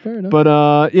 Yeah. All right, fair enough. But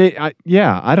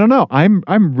I don't know.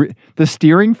 The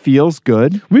steering feels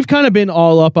good. We've kind of been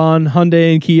all up on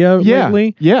Hyundai and Kia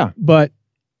lately. Yeah. But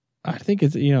I think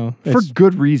it's, you know, For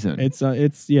good reason. it's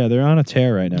they're on a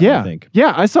tear right now, yeah. I think.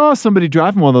 Yeah. I saw somebody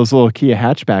driving one of those little Kia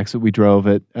hatchbacks that we drove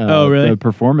at Oh, really? the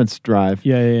performance drive.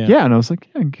 Yeah. Yeah. And I was like,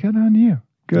 yeah, good on you.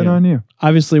 Good on you.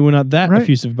 Obviously, we're not that Right.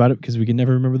 effusive about it because we can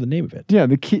never remember the name of it. Yeah,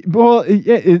 the Kia. Well,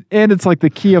 and it's like the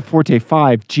Kia Forte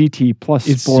 5 GT Plus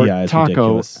Sport it's Taco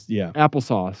ridiculous. Yeah.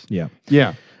 applesauce. Yeah.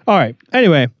 Yeah. All right.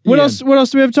 Anyway, what Ian. else? What else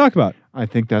do we have to talk about? I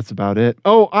think that's about it.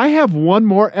 Oh, I have one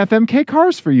more FMK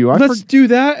cars for you. Let's do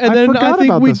that, and I then forgot I think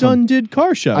about we this one. did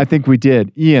car show. I think we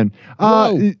did, Ian.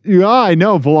 Whoa. Yeah, I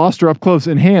know. Veloster up close,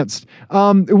 enhanced.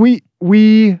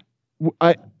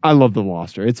 I love the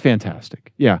Veloster. It's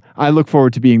fantastic. Yeah, I look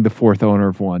forward to being the fourth owner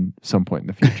of one some point in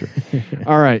the future.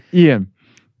 All right, Ian.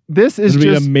 This is It'll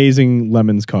be just an amazing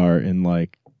Lemons car in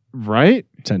like right.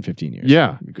 10, 15 years.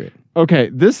 Yeah. It'd be great. Okay,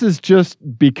 this is just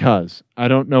because I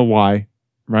don't know why.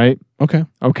 Right. Okay.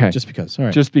 Okay. Just because. All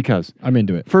right. Just because. I'm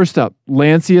into it. First up,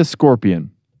 Lancia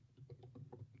Scorpion.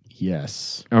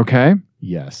 Yes. Okay.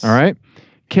 Yes. All right.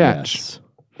 Catch. Yes.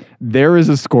 There is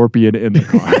a scorpion in the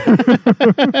car.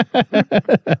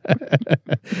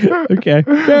 Okay.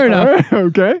 Fair enough. All right,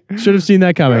 okay. Should have seen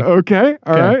that coming. Okay.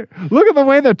 All right. Look at the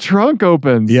way the trunk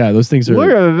opens. Yeah, those things are Look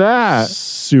at that.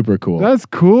 super cool. That's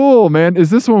cool, man. Is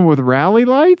this one with rally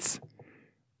lights?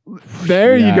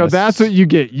 There you go. Yes. That's what you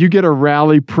get. You get a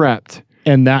rally prepped.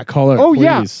 And that color. Oh,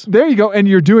 please. yeah. There you go. And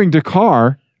you're doing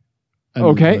Dakar.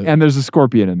 Okay. And there's a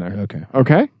scorpion in there. Okay.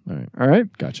 Okay. All right. All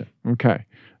right. Gotcha. Okay.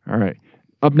 All right.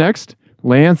 Up next,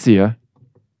 Lancia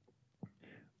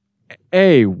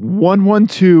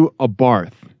A112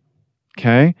 Abarth.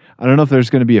 Okay. I don't know if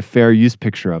there's going to be a fair use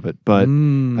picture of it, but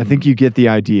I think you get the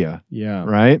idea. Yeah.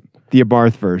 Right? The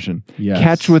Abarth version. Yes.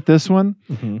 Catch with this one,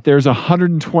 there's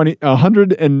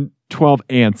 112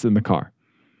 ants in the car.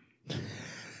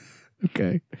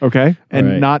 Okay. Okay?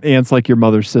 And not ants like your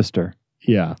mother's sister.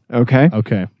 Yeah. Okay?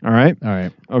 Okay. All right? All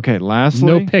right. Okay, lastly.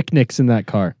 No picnics in that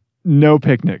car. No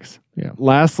picnics. Yeah.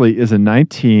 Lastly is a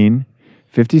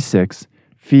 1956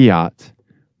 Fiat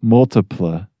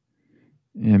Multipla,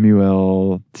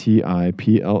 Multipla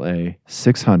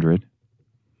 600.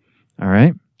 All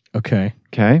right? Okay.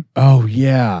 Okay? Oh,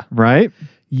 yeah. Right?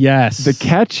 Yes. The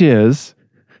catch is,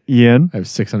 Ian. I have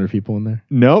 600 people in there.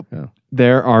 Nope. Oh.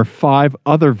 There are 5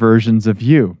 other versions of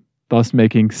you, thus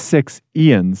making 6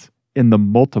 Ians in the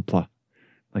multipla.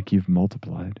 Like you've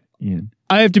multiplied, Ian.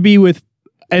 I have to be with,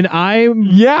 and I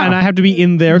have to be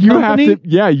in their company?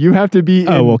 You have to be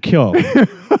well, kill.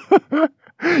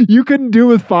 You couldn't do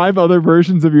with 5 other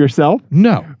versions of yourself?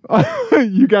 No.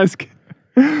 You guys...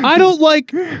 I don't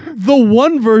like the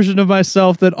one version of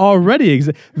myself that already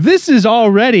exists. This is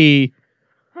already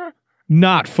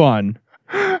not fun.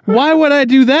 Why would I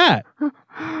do that?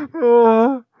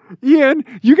 Ian,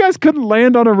 you guys couldn't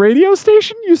land on a radio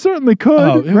station? You certainly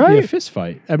could, it would right? be a fist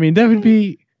fight. I mean, that would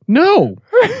be... No.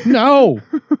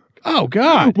 Oh,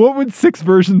 God. What would 6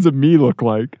 versions of me look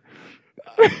like?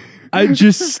 I'm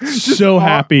just so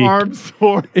happy. Arm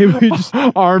sore. It would just...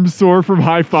 Arm sore from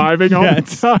high-fiving all the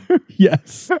time.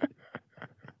 Yes.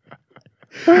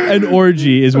 An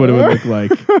orgy is what it would look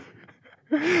like.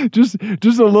 Just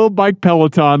a little bike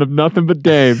peloton of nothing but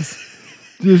Daves.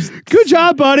 Just good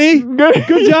job, buddy.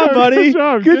 Good job, buddy.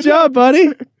 Good job,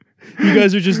 buddy. You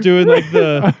guys are just doing like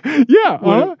the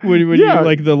when you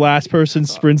like the last person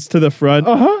sprints to the front,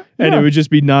 and it would just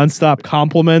be nonstop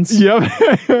compliments.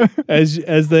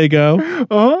 as they go.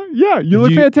 Yeah, you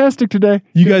look fantastic today.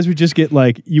 You guys would just get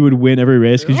like you would win every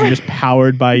race because you're just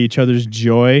powered by each other's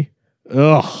joy.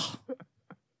 Ugh.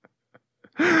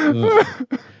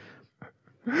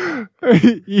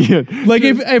 Ian, like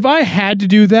if I had to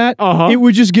do that, it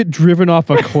would just get driven off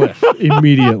a cliff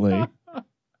immediately.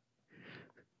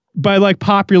 By like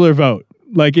popular vote.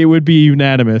 Like it would be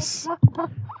unanimous.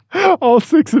 All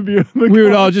 6 of you. We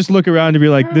would all just look around and be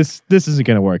like, this isn't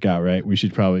going to work out, right? We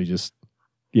should probably just,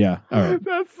 all right.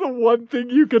 That's the one thing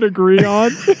you can agree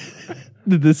on.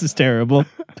 This is terrible.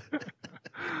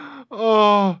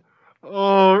 Oh,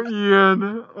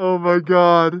 Ian. Oh my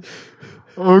God.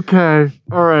 Okay.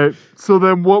 All right. So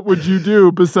then what would you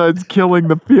do besides killing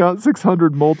the Fiat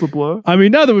 600 Multipla? I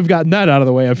mean, now that we've gotten that out of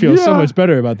the way, I feel so much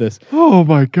better about this. Oh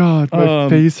my God. My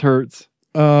face hurts.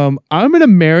 I'm going to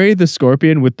marry the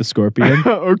Scorpion with the Scorpion.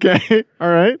 Okay. All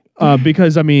right.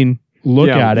 Because I mean, look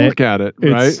at it. Look at it.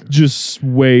 Right. It's just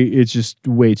way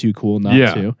too cool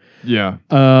not to. Yeah.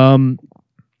 And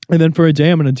then for a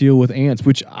day, I'm going to deal with ants,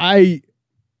 which I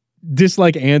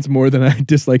dislike ants more than I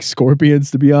dislike scorpions,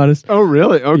 to be honest. Oh,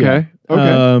 really? Okay. Yeah.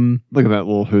 Okay. Look at that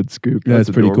little hood scoop. That's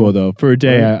pretty cool, though. For a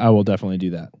day, I will definitely do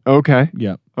that. Okay.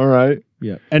 Yeah. All right.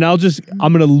 Yeah. And I'm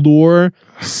going to lure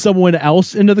someone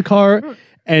else into the car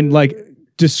and like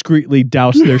discreetly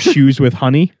douse their shoes with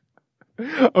honey.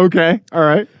 Okay. All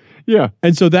right. Yeah.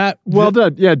 And so that... Well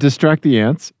done. Yeah. Distract the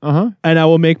ants. And I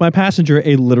will make my passenger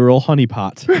a literal honey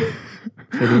pot.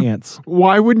 For the ants.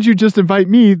 Why wouldn't you just invite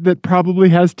me that probably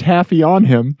has taffy on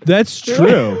him? That's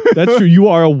true. That's true. You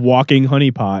are a walking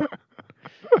honeypot.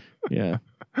 Yeah.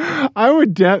 I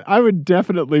would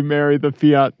definitely marry the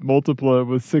Fiat Multipla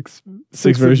with six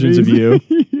versions of you.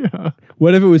 Yeah.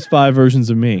 What if it was 5 versions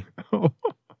of me?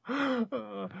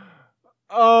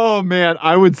 Oh man,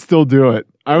 I would still do it.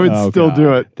 I would still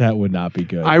do it. That would not be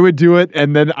good. I would do it,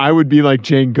 and then I would be like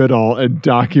Jane Goodall and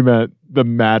document the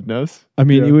madness. I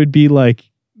mean, it would be like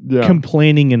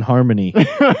complaining in harmony.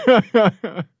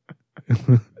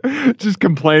 Just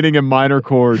complaining in minor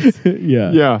chords.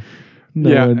 Yeah.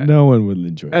 No one would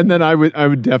enjoy it. And then I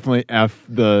would definitely F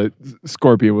the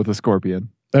Scorpion with a Scorpion.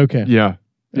 Okay. Yeah.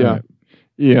 Right.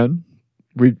 Ian,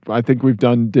 I think we've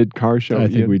did car show. I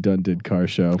think we've did car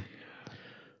show.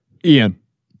 Ian.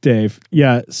 Dave.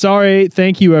 Yeah. Sorry.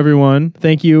 Thank you, everyone.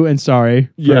 Thank you and sorry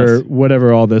for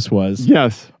whatever all this was.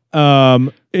 Yes.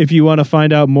 If you want to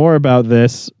find out more about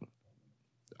this,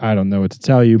 I don't know what to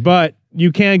tell you, but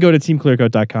you can go to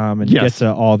teamclearcoat.com and get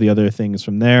to all the other things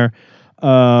from there.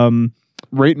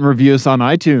 Rate and review us on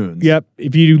iTunes. Yep.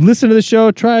 If you listen to the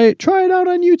show, try it out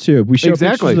on YouTube. We show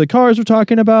pictures of the cars we're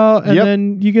talking about, and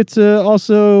then you get to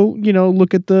also,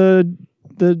 look at the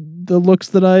looks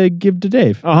that I give to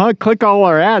Dave. Click all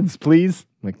our ads, please.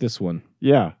 Like this one.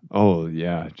 Yeah. Oh,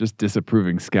 yeah. Just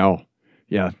disapproving scowl.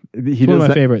 Yeah, It's he one does of my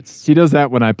that. favorites. He does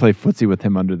that when I play footsie with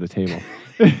him under the table.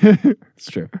 It's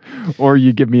true. Or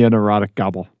you give me an erotic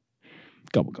gobble.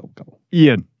 Gobble.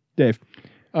 Ian. Dave.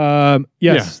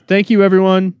 Yes. Thank you,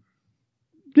 everyone.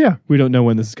 Yeah, We don't know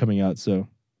when this is coming out, so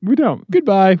we don't.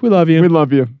 goodbye. We love you. We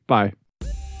love you. Bye.